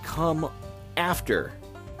 that would come after,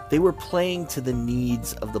 they were playing to the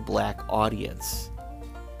needs of the black audience,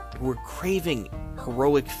 who were craving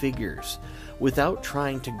heroic figures without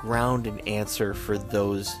trying to ground an answer for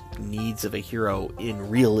those needs of a hero in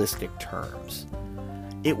realistic terms.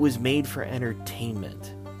 It was made for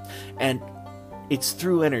entertainment. And it's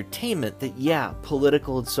through entertainment that, yeah,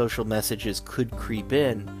 political and social messages could creep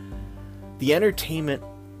in. The entertainment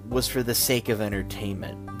was for the sake of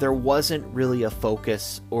entertainment. There wasn't really a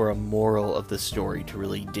focus or a moral of the story to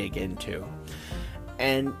really dig into.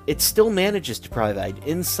 And it still manages to provide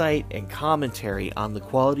insight and commentary on the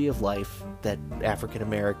quality of life that African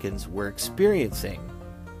Americans were experiencing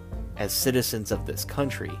as citizens of this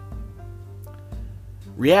country.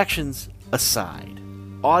 Reactions aside,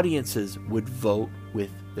 audiences would vote with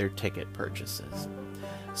their ticket purchases.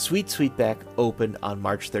 Sweetback opened on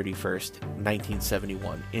March 31st,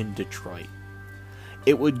 1971 in Detroit.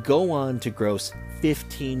 It would go on to gross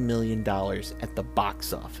 $15 million at the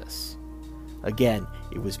box office. Again,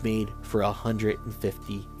 it was made for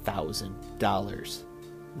 $150,000.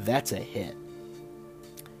 That's a hit.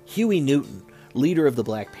 Huey Newton, leader of the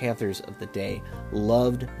Black Panthers of the day,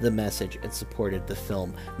 loved the message and supported the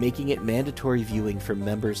film, making it mandatory viewing for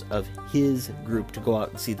members of his group to go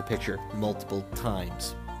out and see the picture multiple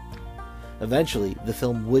times. Eventually, the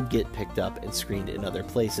film would get picked up and screened in other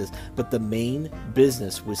places, but the main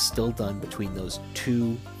business was still done between those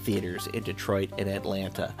two theaters in Detroit and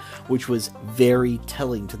Atlanta, which was very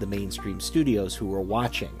telling to the mainstream studios who were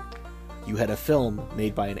watching. You had a film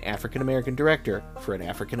made by an African-American director for an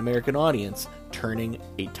African-American audience turning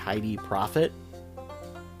a tidy profit.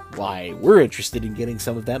 Why, we're interested in getting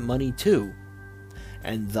some of that money too.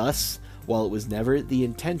 And thus, while it was never the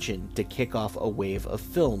intention to kick off a wave of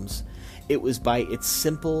films, it was by its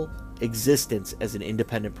simple existence as an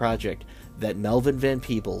independent project that Melvin Van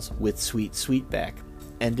Peebles with Sweetback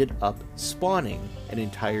ended up spawning an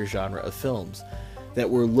entire genre of films that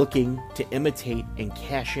were looking to imitate and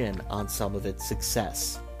cash in on some of its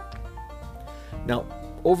success. Now,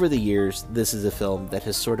 over the years, this is a film that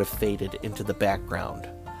has sort of faded into the background.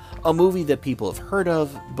 A movie that people have heard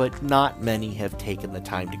of, but not many have taken the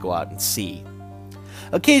time to go out and see.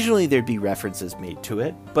 Occasionally there'd be references made to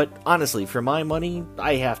it, but honestly, for my money,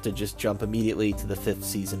 I have to just jump immediately to the 5th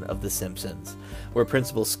season of The Simpsons, where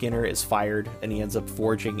Principal Skinner is fired and he ends up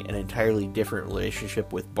forging an entirely different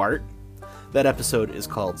relationship with Bart. That episode is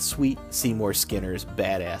called Sweet Seymour Skinner's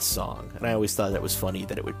Baadasssss Song, and I always thought that was funny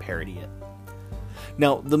that it would parody it.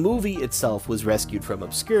 Now, the movie itself was rescued from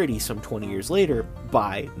obscurity some 20 years later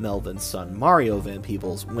by Melvin's son Mario Van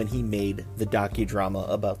Peebles when he made the docudrama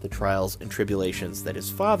about the trials and tribulations that his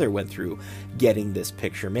father went through getting this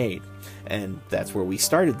picture made. And that's where we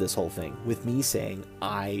started this whole thing, with me saying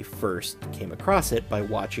I first came across it by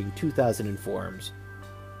watching 2004's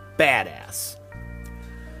Baadasssss.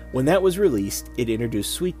 When that was released, it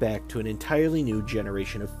introduced Sweetback to an entirely new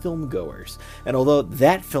generation of filmgoers, and although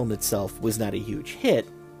that film itself was not a huge hit,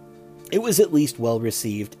 it was at least well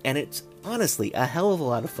received, and it's honestly a hell of a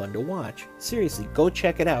lot of fun to watch. Seriously, go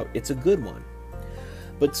check it out, it's a good one.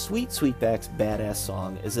 But Sweetback's Baadasssss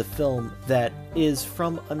Song is a film that is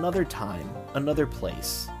from another time, another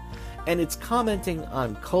place, and it's commenting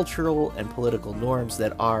on cultural and political norms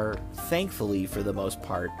that are, thankfully for the most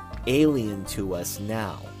part, alien to us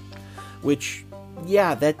now. Which,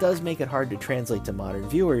 yeah, that does make it hard to translate to modern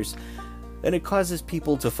viewers, and it causes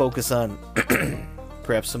people to focus on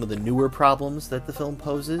perhaps some of the newer problems that the film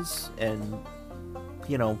poses, and,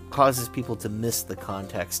 causes people to miss the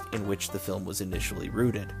context in which the film was initially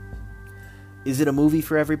rooted. Is it a movie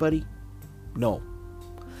for everybody? No.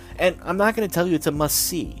 And I'm not going to tell you it's a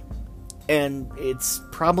must-see, and it's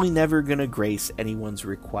probably never going to grace anyone's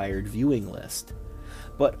required viewing list.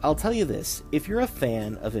 But I'll tell you this, if you're a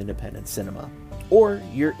fan of independent cinema, or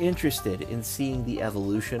you're interested in seeing the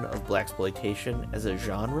evolution of blaxploitation as a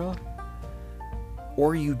genre,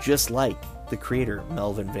 or you just like the creator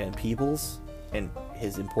Melvin Van Peebles and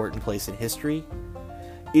his important place in history,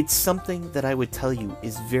 it's something that I would tell you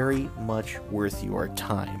is very much worth your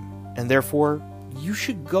time, and therefore you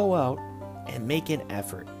should go out and make an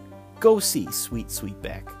effort. Go see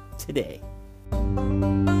Sweetback today.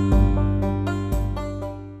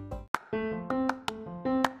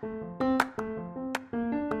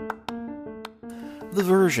 The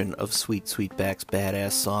version of Sweetback's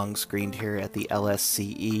Baadasssss Song screened here at the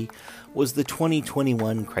LSCE was the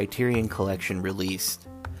 2021 Criterion Collection released.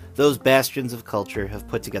 Those bastions of culture have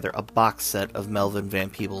put together a box set of Melvin Van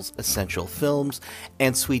Peebles' essential films,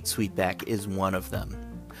 and Sweetback is one of them.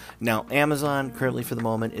 Now, Amazon, currently for the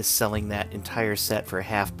moment, is selling that entire set for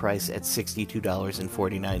half price at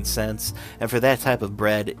 $62.49, and for that type of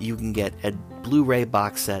bread, you can get a Blu-ray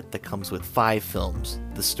box set that comes with 5 films: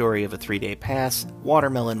 The Story of a 3-Day Pass,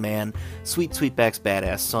 Watermelon Man, Sweetback's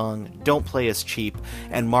Baadasssss Song, Don't Play Us Cheap,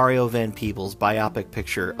 and Mario Van Peebles' biopic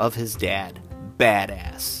picture of his dad,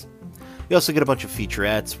 Baadasssss. You also get a bunch of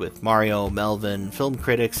featurettes with Mario, Melvin, film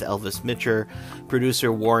critics Elvis Mitcher,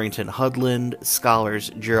 producer Warrington Hudland,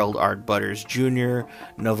 scholars Gerald R. Butters Jr.,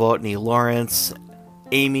 Novotny Lawrence,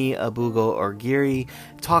 Amy Abugo-Orgiri,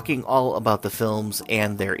 talking all about the films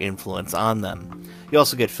and their influence on them. You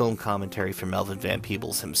also get film commentary from Melvin Van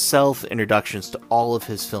Peebles himself, introductions to all of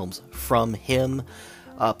his films from him,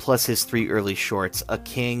 plus his 3 early shorts, A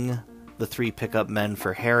King, The 3 Pickup Men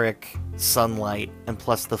for Herrick, Sunlight, and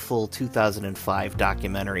plus the full 2005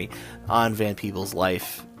 documentary on Van Peebles'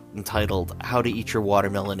 life entitled How to Eat Your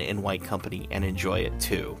Watermelon in White Company and Enjoy It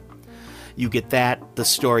Too. You get that, the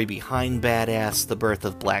story behind Baadasssss, the birth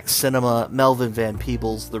of black cinema, Melvin Van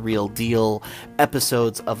Peebles, The Real Deal,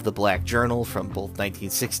 episodes of The Black Journal from both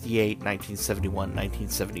 1968, 1971,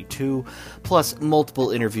 1972, plus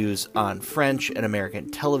multiple interviews on French and American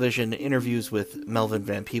television, interviews with Melvin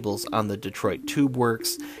Van Peebles on the Detroit Tube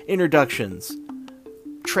Works, introductions,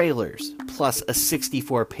 trailers, plus a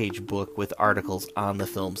 64-page book with articles on the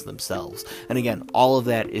films themselves. And again, all of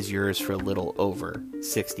that is yours for a little over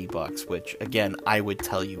 $60, which again, I would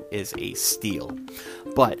tell you is a steal.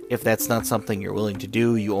 But if that's not something you're willing to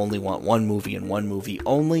do, you only want one movie and one movie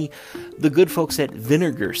only, the good folks at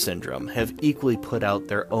Vinegar Syndrome have equally put out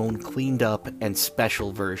their own cleaned up and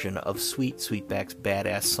special version of Sweetback's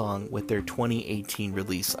Baadasssss song with their 2018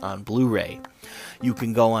 release on Blu-ray. You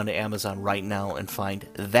can go onto Amazon right now and find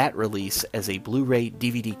that release as a Blu-ray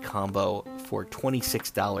DVD combo for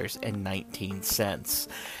 $26.19.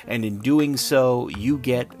 And in doing so, you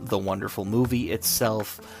get the wonderful movie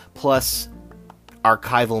itself, plus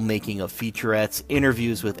archival making of featurettes,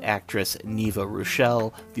 interviews with actress Neva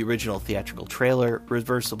Rochelle, the original theatrical trailer,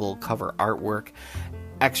 reversible cover artwork,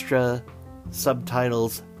 extra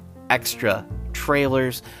subtitles, extra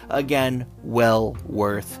trailers. Again, well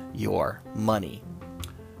worth your money.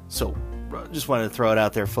 So, just wanted to throw it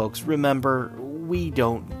out there, folks. Remember, we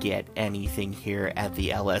don't get anything here at the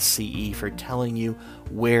LSCE for telling you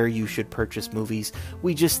where you should purchase movies.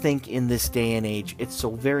 We just think in this day and age, it's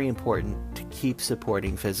so very important to keep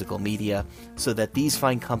supporting physical media so that these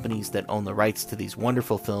fine companies that own the rights to these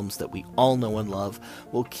wonderful films that we all know and love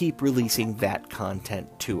will keep releasing that content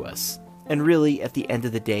to us. And really, at the end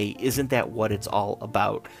of the day, isn't that what it's all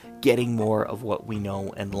about? Getting more of what we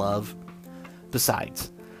know and love?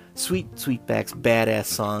 Besides, Sweetback's Baadasssss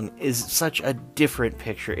song is such a different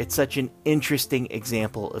picture. It's such an interesting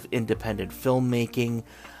example of independent filmmaking.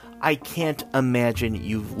 I can't imagine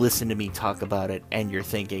you've listened to me talk about it and you're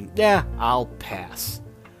thinking, yeah, I'll pass.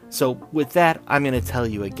 So with that, I'm going to tell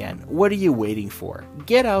you again, what are you waiting for?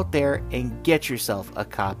 Get out there and get yourself a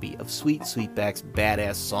copy of Sweetback's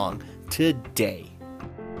Baadasssss song today.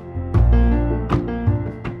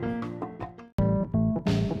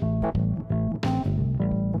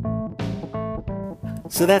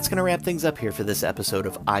 So that's going to wrap things up here for this episode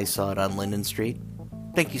of I Saw It on Linden Street.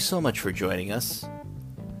 Thank you so much for joining us.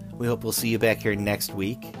 We hope we'll see you back here next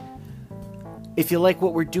week. If you like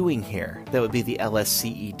what we're doing here, that would be the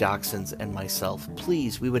LSCE Dachshunds and myself,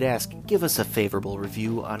 please, we would ask, give us a favorable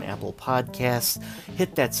review on Apple Podcasts,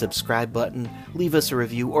 hit that subscribe button, leave us a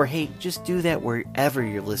review, or hey, just do that wherever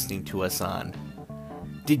you're listening to us on.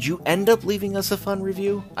 Did you end up leaving us a fun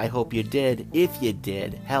review? I hope you did. If you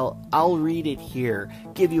did, hell, I'll read it here,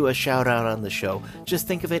 give you a shout out on the show. Just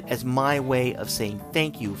think of it as my way of saying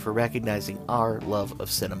thank you for recognizing our love of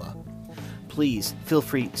cinema. Please feel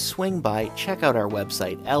free to swing by, check out our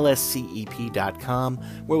website, lscep.com,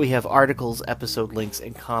 where we have articles, episode links,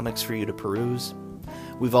 and comics for you to peruse.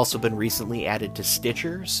 We've also been recently added to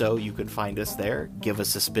Stitcher, so you can find us there. Give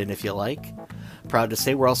us a spin if you like. Proud to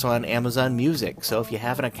say we're also on Amazon Music, so if you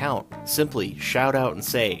have an account, simply shout out and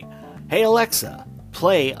say, "Hey Alexa,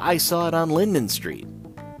 play I Saw It on Linden Street"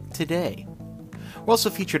 today. We're also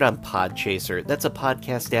featured on Podchaser. That's a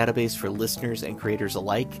podcast database for listeners and creators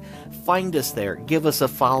alike. Find us there, give us a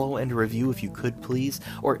follow and a review if you could please,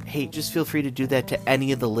 or hey, just feel free to do that to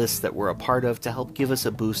any of the lists that we're a part of to help give us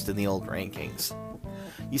a boost in the old rankings.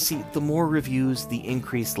 You see, the more reviews, the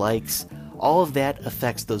increased likes, all of that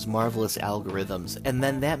affects those marvelous algorithms, and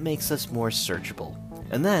then that makes us more searchable.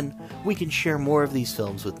 And then we can share more of these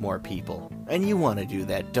films with more people. And you want to do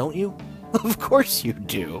that, don't you? Of course you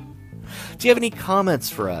do. Do you have any comments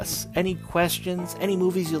for us? Any questions? Any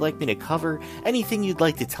movies you'd like me to cover? Anything you'd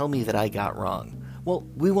like to tell me that I got wrong? Well,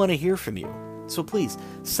 we want to hear from you. So please,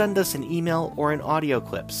 send us an email or an audio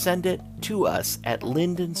clip. Send it to us at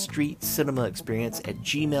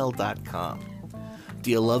lindenstreetcinemaexperience@gmail.com. Do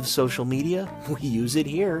you love social media? We use it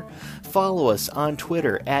here. Follow us on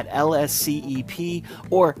Twitter at LSCEP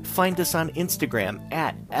or find us on Instagram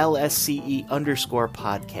at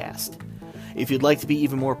LSCE_podcast. If you'd like to be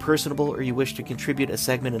even more personable or you wish to contribute a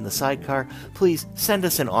segment in the sidecar, please send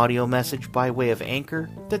us an audio message by way of Anchor.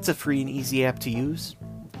 That's a free and easy app to use.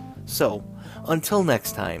 So, until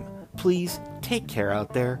next time, please take care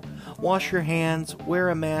out there. Wash your hands, wear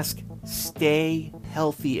a mask, stay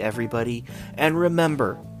healthy, everybody, and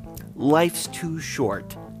remember, life's too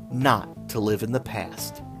short not to live in the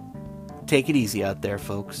past. Take it easy out there,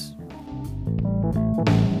 folks.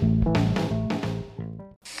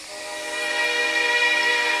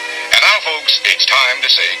 It's time to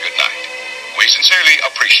say goodnight. We sincerely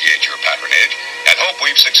appreciate your patronage and hope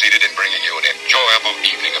we've succeeded in bringing you an enjoyable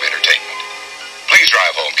evening of entertainment. Please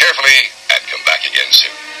drive home carefully and come back again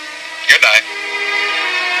soon. Good night.